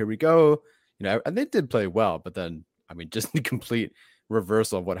 okay, here we go. And they did play well, but then, just the complete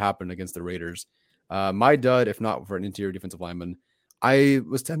reversal of what happened against the Raiders. My dud, if not for an interior defensive lineman, I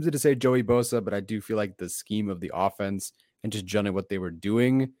was tempted to say Joey Bosa, but I do feel like the scheme of the offense and just generally what they were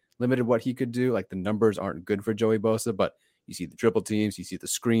doing limited what he could do. Like, the numbers aren't good for Joey Bosa, but you see the triple teams, you see the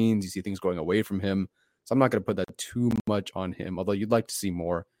screens, you see things going away from him. So I'm not going to put that too much on him, although you'd like to see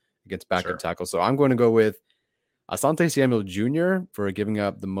more against backup tackles. So I'm going to go with Asante Samuel Jr. for giving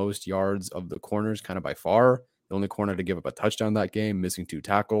up the most yards of the corners, kind of by far. The only corner to give up a touchdown that game, missing 2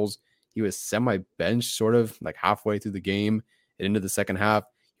 tackles. He was semi-benched sort of like halfway through the game and into the second half.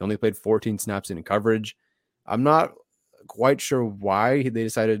 He only played 14 snaps in coverage. I'm not quite sure why they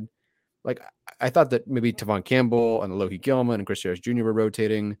decided. Like, I thought that maybe Tavon Campbell and Alohi Gilman and Chris Harris Jr. were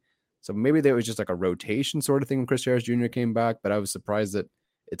rotating. So maybe there was just like a rotation sort of thing when Chris Harris Jr. came back. But I was surprised that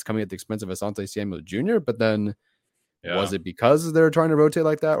it's coming at the expense of Asante Samuel Jr. But then was it because they're trying to rotate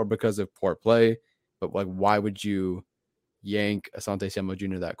like that or because of poor play? But like, why would you yank Asante Samuel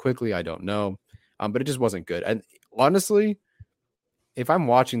Jr. that quickly? I don't know. But it just wasn't good. And honestly, if I'm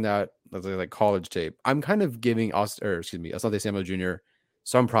watching that like college tape, I'm kind of giving Asante Samuel Jr.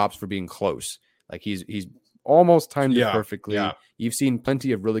 some props for being close. Like he's almost timed it perfectly. Yeah. You've seen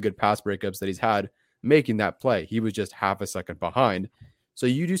plenty of really good pass breakups that he's had making that play. He was just half a second behind. So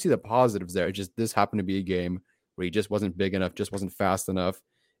you do see the positives there. It just, this happened to be a game where he just wasn't big enough, just wasn't fast enough.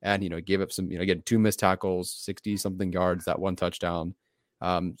 And, gave up some, again, 2 missed tackles, 60 something yards, that 1 touchdown.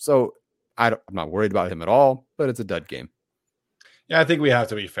 So I'm not worried about him at all, but it's a dud game. Yeah, I think we have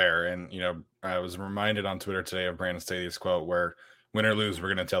to be fair. And, I was reminded on Twitter today of Brandon Staley's quote where win or lose,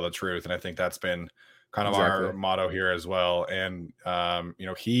 we're going to tell the truth. And I think that's been kind of our motto here as well. And,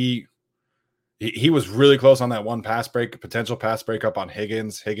 he was really close on that one potential pass breakup on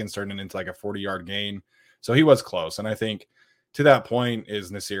Higgins. Higgins turned it into like a 40-yard gain. So he was close. And I think to that point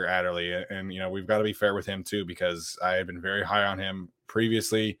is Nasir Adderley. And, we've got to be fair with him too, because I have been very high on him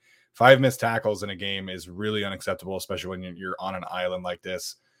previously. 5 missed tackles in a game is really unacceptable, especially when you're on an island like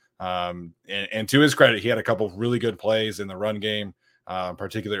this. And to his credit, he had a couple of really good plays in the run game,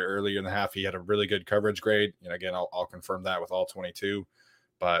 particularly earlier in the half. He had a really good coverage grade. Again, I'll confirm that with all 22.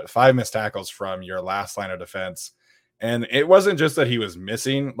 But 5 missed tackles from your last line of defense. And it wasn't just that he was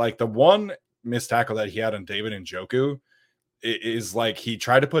missing. Like the one missed tackle that he had on David Njoku is like he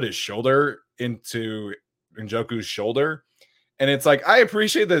tried to put his shoulder into Njoku's shoulder. And it's like, I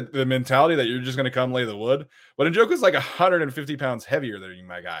appreciate the mentality that you're just going to come lay the wood. But Njoku's like 150 pounds heavier than you,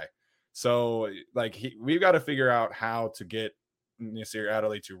 my guy. So like we've got to figure out how to get Nasir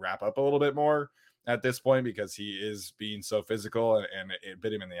Adderley to wrap up a little bit more at this point, because he is being so physical and it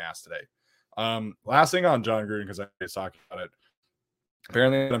bit him in the ass today. Last thing on Jon Gruden, because I was talking about it.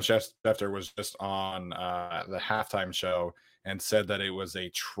 Apparently Adam Schefter was just on the halftime show and said that it was a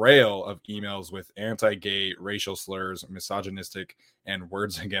trail of emails with anti-gay, racial slurs, misogynistic, and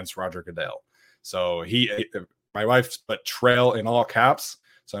words against Roger Goodell. So my wife put trail in all caps.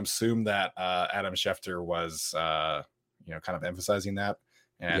 So I'm assuming that Adam Schefter was, kind of emphasizing that.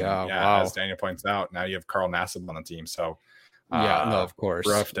 And wow. As Daniel points out, now you have Carl Nassib on the team. So of course,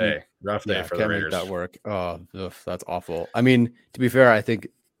 rough day for the Raiders. Make that work. Oh, that's awful. I mean, to be fair, I think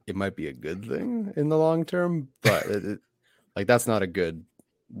it might be a good thing in the long term, but that's not a good.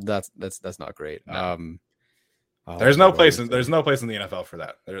 That's not great. No. There's no place in the NFL for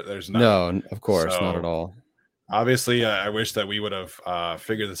that. There's no, of course, not at all. Obviously, I wish that we would have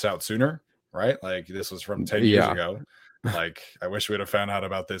figured this out sooner, right? Like this was from 10 years ago. Like I wish we would have found out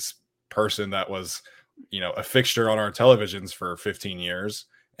about this person that was, a fixture on our televisions for 15 years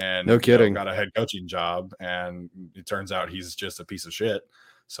and no kidding got a head coaching job. And it turns out he's just a piece of shit.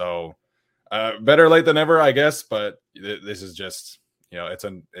 So better late than never, I guess. But this is just,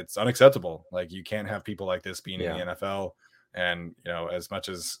 it's unacceptable. Like you can't have people like this being in the NFL. And,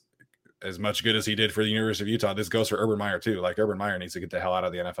 as much good as he did for the University of Utah, this goes for Urban Meyer too. Like Urban Meyer needs to get the hell out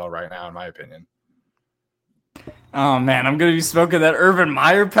of the NFL right now, in my opinion. Oh man, I'm gonna be smoking that Urban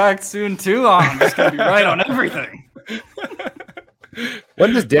Meyer pack soon too. Oh, I'm just gonna be right on everything.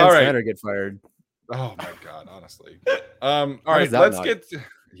 When does Dan Snyder get fired? Oh my god, honestly. All right, let's get.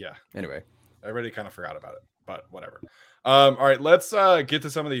 Anyway, I already kind of forgot about it, but whatever. All right, let's get to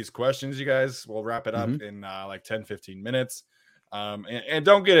some of these questions, you guys. We'll wrap it up in like 10-15 minutes. And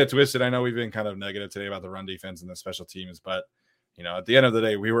don't get it twisted. I know we've been kind of negative today about the run defense and the special teams, but at the end of the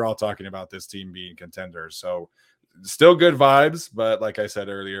day, we were all talking about this team being contenders. So still good vibes, but like I said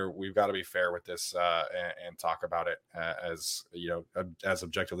earlier, we've got to be fair with this and talk about it as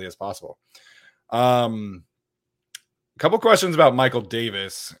objectively as possible. Couple questions about Michael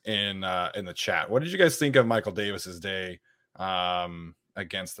Davis in the chat. What did you guys think of Michael Davis's day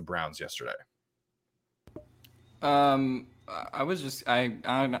against the Browns yesterday? I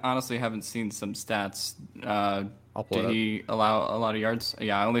honestly haven't seen some stats. Did he allow a lot of yards?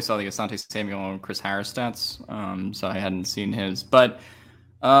 Yeah, I only saw the Asante Samuel and Chris Harris stats, so I hadn't seen his. But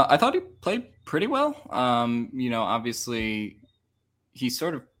I thought he played pretty well. Obviously, he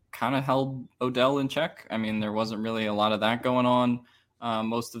sort of kind of held Odell in check. I mean, there wasn't really a lot of that going on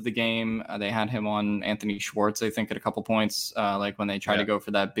most of the game. They had him on Anthony Schwartz, I think, at a couple points, like when they tried to go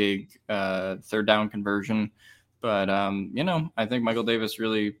for that big third down conversion. But, I think Michael Davis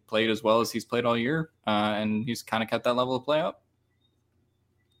really played as well as he's played all year, and he's kind of kept that level of play up.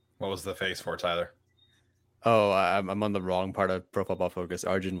 What was the face for, Tyler? Oh, I'm on the wrong part of Pro Football Focus.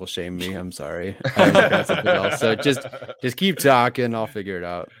 Arjun will shame me. I'm sorry. I got something else. So just keep talking. I'll figure it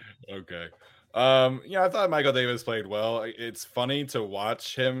out. Okay. I thought Michael Davis played well. It's funny to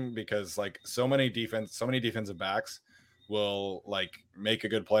watch him because like so many defensive backs will like make a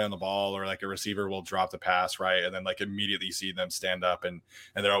good play on the ball, or like a receiver will drop the pass, right? And then like immediately see them stand up and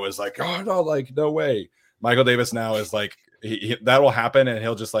they're always like, oh no, like no way. Michael Davis now is like that will happen and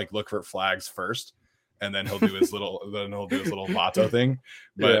he'll just like look for flags first, and then he'll do his little Vato thing.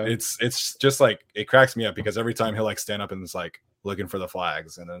 But it's just like it cracks me up because every time he'll like stand up and it's like looking for the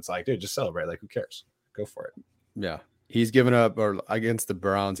flags, and then it's like, dude, just celebrate. Like who cares? Go for it. Yeah. He's given up, or against the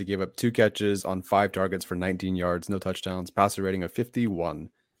Browns, he gave up 2 catches on 5 targets for 19 yards, no touchdowns, passer rating of 51.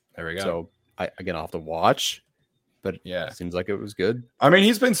 There we go. So I'll have to watch, but it seems like it was good. I mean,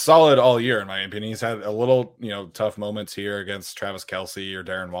 he's been solid all year, in my opinion. He's had a little, tough moments here against Travis Kelce or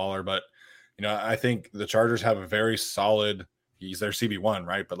Darren Waller, but I think the Chargers have a very solid. He's their CB1,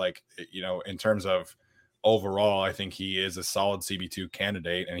 right? But like, in terms of overall, I think he is a solid CB2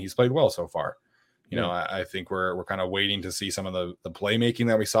 candidate, and he's played well so far. You know, I think we're kind of waiting to see some of the playmaking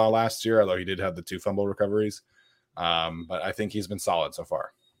that we saw last year, although he did have the 2 fumble recoveries. But I think he's been solid so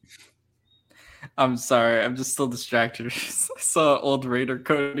far. I'm sorry, I'm just still distracted. I saw an old Raider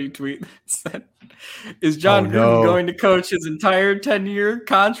Cody tweet that said, "Is John Gruden going to coach his entire 10-year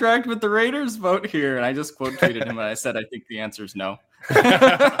contract with the Raiders? Vote here." And I just quote tweeted him and I said, I think the answer is no.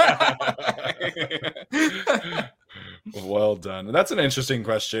 Well done. And that's an interesting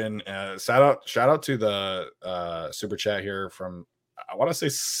question. Shout out to the super chat here from, I want to say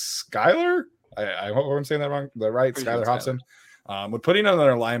Skylar. I hope I'm saying that wrong. The right, Skylar Hobson. Would putting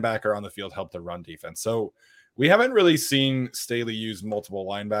another linebacker on the field help the run defense? So we haven't really seen Staley use multiple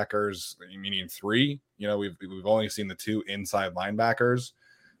linebackers, meaning 3. You know, we've only seen the 2 inside linebackers.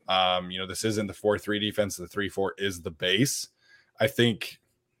 You know, this isn't the 4-3 defense. The 3-4 is the base. I think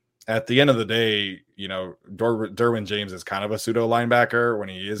at the end of the day, you know, Derwin James is kind of a pseudo linebacker when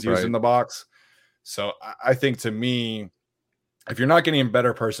he is used in the box. So I think, to me, if you're not getting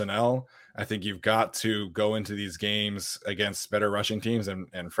better personnel, I think you've got to go into these games against better rushing teams and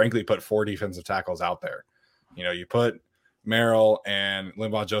frankly put 4 defensive tackles out there. You know, you put Merrill and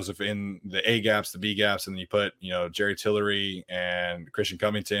Linval Joseph in the A gaps, the B gaps, and then you put, you know, Jerry Tillery and Christian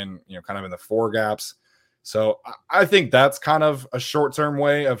Covington, you know, kind of in the 4 gaps. So I think that's kind of a short-term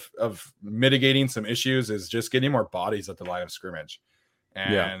way of mitigating some issues, is just getting more bodies at the line of scrimmage.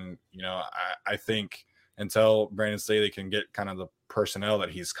 And, you know, I think until Brandon Staley can get kind of the personnel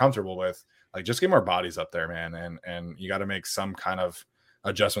that he's comfortable with, like, just get more bodies up there, man. And you got to make some kind of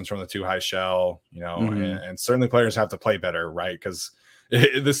adjustments from the 2 high shell, you know, and certainly players have to play better, right? Because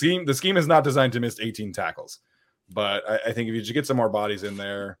the scheme is not designed to miss 18 tackles. But I think if you just get some more bodies in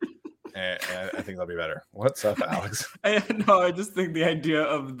there, and I think they'll be better. What's up, Alex? I just think the idea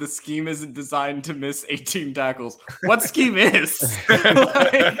of the scheme isn't designed to miss 18 tackles. What scheme is?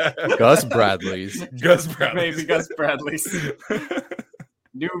 Gus Bradley's. Maybe Gus Bradley's.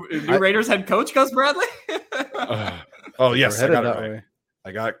 New Raiders head coach Gus Bradley? Oh, yes, I got it right.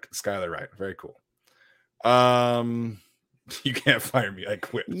 I got Skylar right. Very cool. You can't fire me. I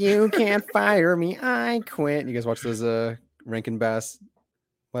quit. You can't fire me. I quit. You guys watch those Rankin Bass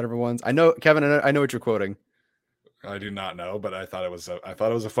whatever ones? I know, Kevin, I know what you're quoting. I do not know, but I thought it was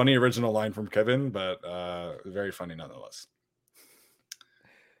a funny original line from Kevin, but very funny nonetheless.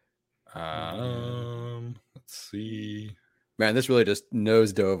 Let's see. Man, this really just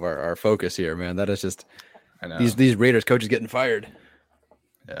nosedove our focus here, man. That is just, I know. These Raiders coaches getting fired.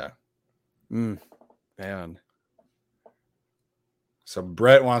 Yeah. Man. So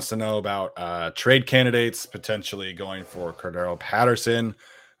Brett wants to know about trade candidates potentially going for Cordero Patterson,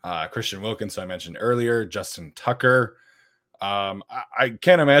 Christian Wilkins, I mentioned earlier, Justin Tucker. I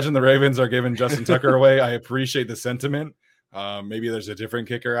can't imagine the Ravens are giving Justin Tucker away. I appreciate the sentiment. Maybe there's a different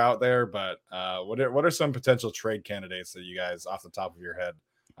kicker out there, but what are some potential trade candidates that you guys, off the top of your head,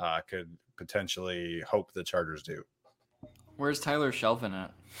 could potentially hope the Chargers do? Where's Tyler Shelvin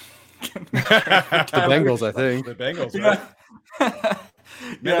at? The Bengals, I think. The Bengals, right?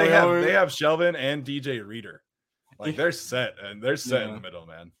 Man, they have Shelvin and DJ Reader. Like, they're set, and they're set in the middle,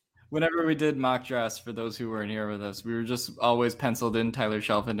 man. Whenever we did mock drafts, for those who weren't here with us, we were just always penciled in Tyler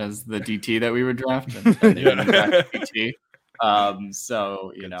Shelvin as the DT that we would draft. And DT.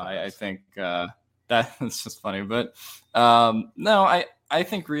 So, you know, I think that's just funny. But no, I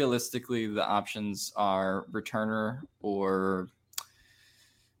think realistically the options are returner or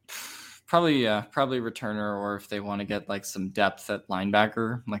probably returner, or if they want to get like some depth at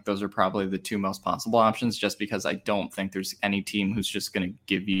linebacker, like those are probably the 2 most possible options, just because I don't think there's any team who's just going to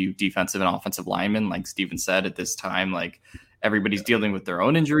give you defensive and offensive linemen. Like Steven said, at this time, like everybody's dealing with their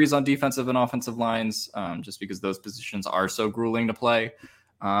own injuries on defensive and offensive lines, just because those positions are so grueling to play.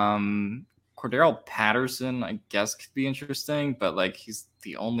 Cordero Patterson, I guess, could be interesting, but like he's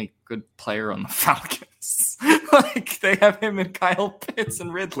the only good player on the Falcons. Like they have him and Kyle Pitts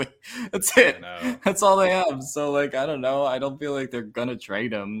and Ridley. That's it. That's all they have. So like, I don't know. I don't feel like they're gonna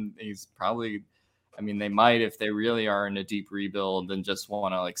trade him. He's probably, I mean, they might if they really are in a deep rebuild and just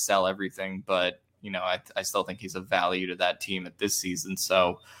want to like sell everything. But you know, I still think he's a value to that team at this season.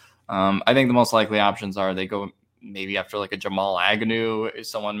 So I think the most likely options are they go maybe after like a Jamal Agnew.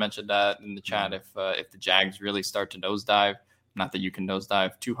 Someone mentioned that in the chat. If the Jags really start to nosedive, not that you can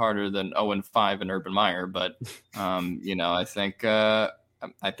nosedive too harder than 0-5 in Urban Meyer, but you know, I think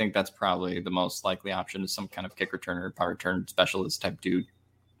that's probably the most likely option, is some kind of kick returner, power return specialist type dude.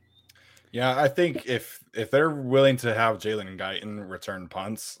 Yeah, I think if they're willing to have Jalen Guyton return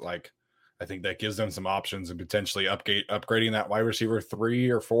punts, like I think that gives them some options and potentially upgrading that wide receiver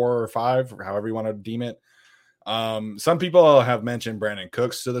 3 or 4 or 5, or however you want to deem it. Some people have mentioned Brandon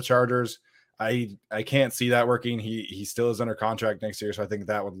Cooks to the Chargers. I can't see that working. He still is under contract next year, so I think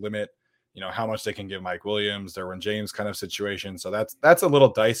that would limit, how much they can give Mike Williams, Derwin James kind of situation. So that's a little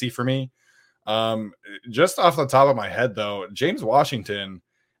dicey for me. Just off the top of my head, though, James Washington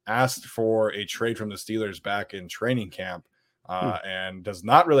asked for a trade from the Steelers back in training camp, and does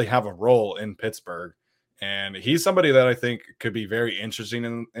not really have a role in Pittsburgh. And he's somebody that I think could be very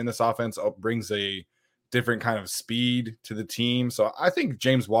interesting in this offense. Brings a different kind of speed to the team. So I think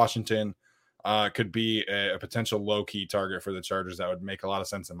James Washington could be a potential low-key target for the Chargers. That would make a lot of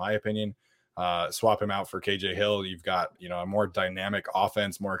sense in my opinion. Swap him out for KJ Hill. You've got, a more dynamic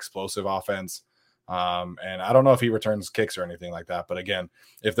offense, more explosive offense. And I don't know if he returns kicks or anything like that. But again,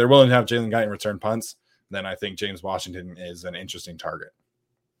 if they're willing to have Jalen Guyton return punts, then I think James Washington is an interesting target.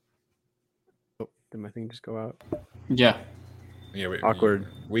 Oh, did my thing just go out? Yeah. Yeah. Awkward.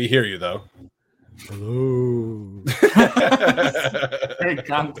 We hear you though. Hello. Hey,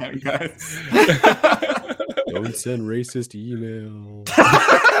 calm down, guys. Don't send racist email.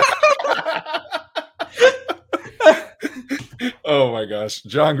 Oh my gosh,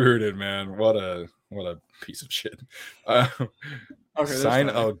 John Gruden, man, what a piece of shit. Sign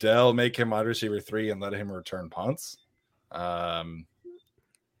Odell, make him wide receiver 3, and let him return punts. I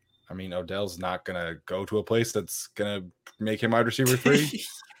mean, Odell's not gonna go to a place that's gonna make him wide receiver 3.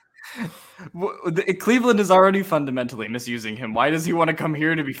 Cleveland is already fundamentally misusing him. Why does he want to come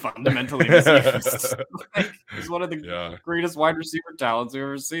here to be fundamentally misused? He's one of the greatest wide receiver talents we've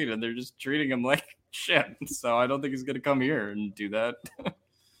ever seen, and they're just treating him like shit. So I don't think he's going to come here and do that.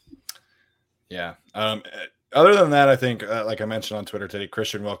 Yeah. Other than that, I think, like I mentioned on Twitter today,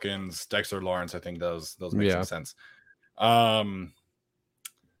 Christian Wilkins, Dexter Lawrence, I think those make some sense.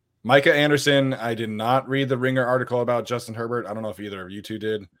 Micah Anderson, I did not read the Ringer article about Justin Herbert. I don't know if either of you two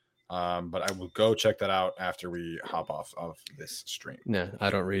did. But I will go check that out after we hop off of this stream. No, I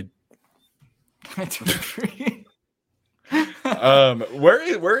don't read. I don't read.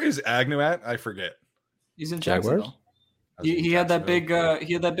 Where is Agnew at? I forget. He's in Jacksonville. He had that big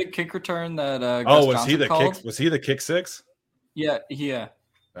kick return that was he the called. Was he the kick six? Yeah.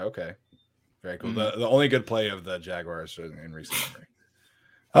 Okay. Very cool. The only good play of the Jaguars in recent memory.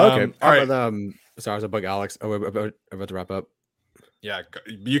 Okay. All right. Sorry, I was a bug Alex. Oh, we're about to wrap up. Yeah,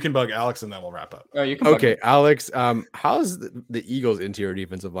 you can bug Alex and then we'll wrap up. Okay, Alex, how's the Eagles' interior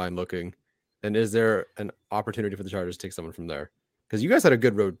defensive line looking? And is there an opportunity for the Chargers to take someone from there? Because you guys had a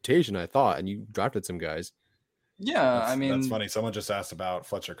good rotation, I thought, and you drafted some guys. Yeah, that's funny. Someone just asked about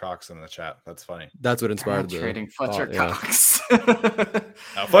Fletcher Cox in the chat. That's funny. That's what inspired the trading Fletcher Cox.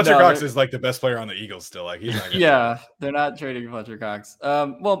 Fletcher Cox is like the best player on the Eagles still. Like he's not they're not trading Fletcher Cox.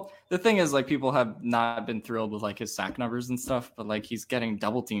 Well, the thing is, like, people have not been thrilled with like his sack numbers and stuff, but like he's getting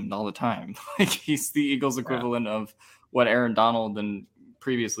double teamed all the time. Like he's the Eagles equivalent of what Aaron Donald and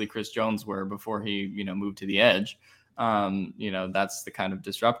previously Chris Jones were before he moved to the edge. That's the kind of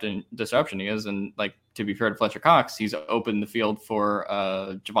disruption he is. And like, to be fair to Fletcher Cox, he's opened the field for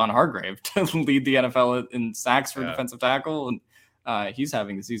Javon Hargrave to lead the NFL in sacks for defensive tackle. And he's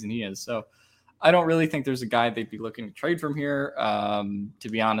having the season he is. So I don't really think there's a guy they'd be looking to trade from here. To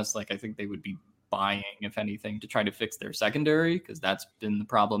be honest, like I think they would be buying, if anything, to try to fix their secondary, because that's been the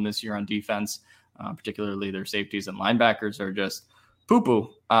problem this year on defense. Particularly their safeties and linebackers are just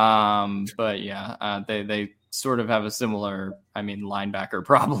poo-poo. But yeah, they sort of have a similar, linebacker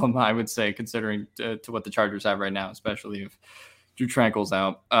problem, I would say, considering to what the Chargers have right now, especially if Drew Tranquil's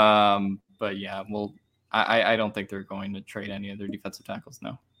out. But yeah, well, I don't think they're going to trade any of their defensive tackles,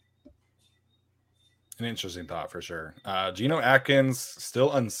 no. An interesting thought for sure. Geno Atkins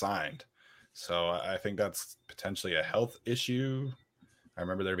still unsigned. So I think that's potentially a health issue. I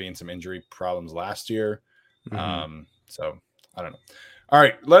remember there being some injury problems last year. So I don't know. All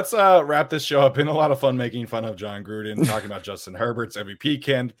right, let's wrap this show up. Been a lot of fun making fun of John Gruden, talking about Justin Herbert's MVP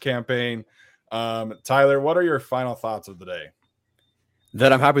campaign. Tyler, what are your final thoughts of the day?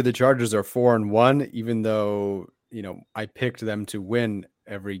 That I'm happy the Chargers are 4-1, even though, I picked them to win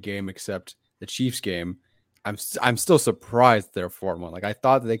every game except the Chiefs game. I'm still surprised they're 4-1. Like I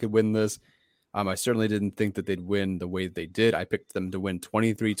thought that they could win this. I certainly didn't think that they'd win the way they did. I picked them to win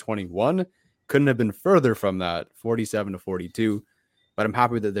 23-21. Couldn't have been further from that, 47-42. But I'm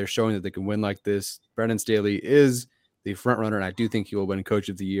happy that they're showing that they can win like this. Brandon Staley is the front runner, and I do think he will win Coach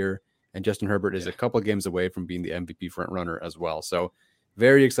of the Year. And Justin Herbert is a couple of games away from being the MVP front runner as well. So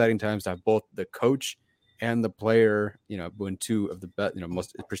very exciting times to have both the coach and the player, win two of the best,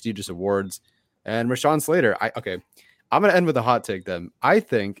 most prestigious awards. And Rashawn Slater, I'm going to end with a hot take then. I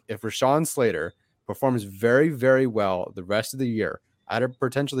think if Rashawn Slater performs very, very well the rest of the year at a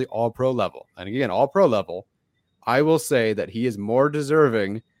potentially all-pro level, and again, all-pro level, I will say that he is more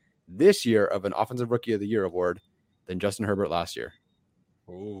deserving this year of an Offensive Rookie of the Year award than Justin Herbert last year.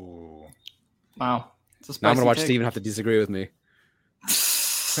 Ooh. Wow. Now I'm going to watch Steven have to disagree with me.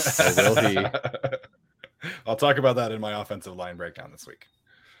 Or will he? I'll talk about that in my offensive line breakdown this week.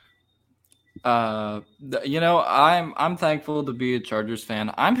 I'm thankful to be a Chargers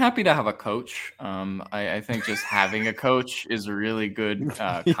fan. I'm happy to have a coach. I think just having a coach is a really good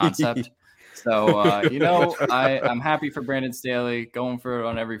concept. So, I'm happy for Brandon Staley going for it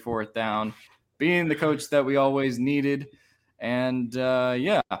on every fourth down, being the coach that we always needed. And don't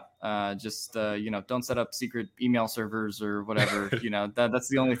set up secret email servers or whatever. That's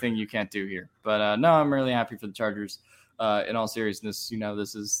the only thing you can't do here. But no, I'm really happy for the Chargers. In all seriousness,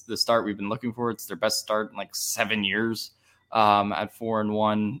 this is the start we've been looking for. It's their best start in like 7 years at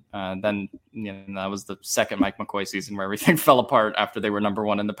 4-1. Then that was the second Mike McCoy season where everything fell apart after they were number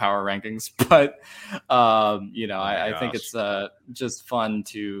one in the power rankings. But, I think it's just fun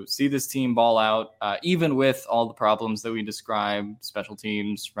to see this team ball out, even with all the problems that we described, special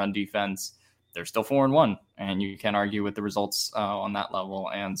teams, run defense. They're still 4-1, and you can't argue with the results on that level.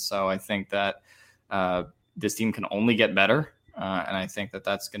 And so I think that this team can only get better. And I think that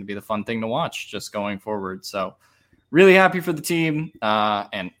that's going to be the fun thing to watch just going forward. So really happy for the team.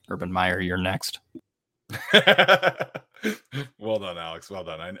 And Urban Meyer, you're next. Well done, Alex. Well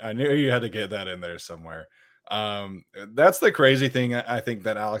done. I knew you had to get that in there somewhere. That's the crazy thing. I think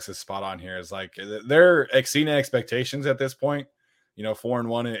that Alex is spot on here is like they're exceeding expectations at this point.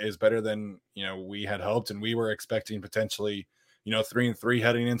 4-1 is better than, we had hoped. And we were expecting potentially, 3-3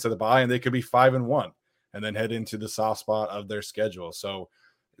 heading into the bye, and they could be 5-1. And then head into the soft spot of their schedule. So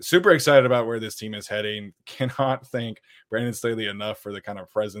super excited about where this team is heading. Cannot thank Brandon Staley enough for the kind of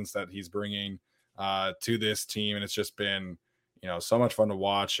presence that he's bringing to this team. And it's just been, so much fun to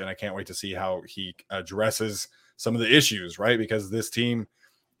watch. And I can't wait to see how he addresses some of the issues, right? Because this team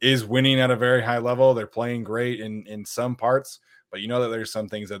is winning at a very high level. They're playing great in some parts, but that there's some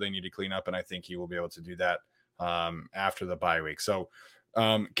things that they need to clean up. And I think he will be able to do that after the bye week. So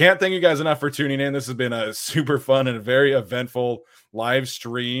can't thank you guys enough for tuning in. This has been a super fun and very eventful live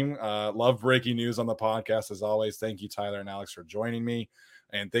stream. Love breaking news on the podcast as always. Thank you, Tyler and Alex, for joining me.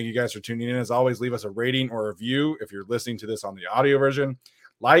 And thank you guys for tuning in. As always, leave us a rating or a review if you're listening to this on the audio version.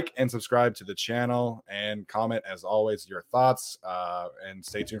 Like and subscribe to the channel and comment, as always, your thoughts. And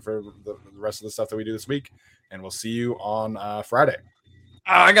stay tuned for the rest of the stuff that we do this week. And we'll see you on Friday.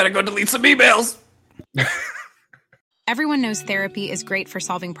 I got to go delete some emails. Everyone knows therapy is great for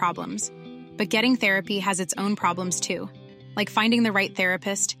solving problems, but getting therapy has its own problems too, like finding the right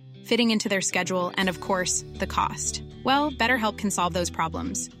therapist, fitting into their schedule, and of course, the cost. Well, BetterHelp can solve those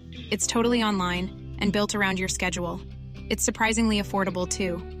problems. It's totally online and built around your schedule. It's surprisingly affordable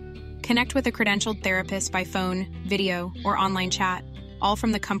too. Connect with a credentialed therapist by phone, video, or online chat, all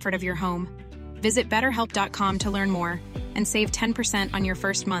from the comfort of your home. Visit BetterHelp.com to learn more and save 10% on your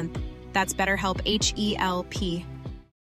first month. That's BetterHelp, H-E-L-P.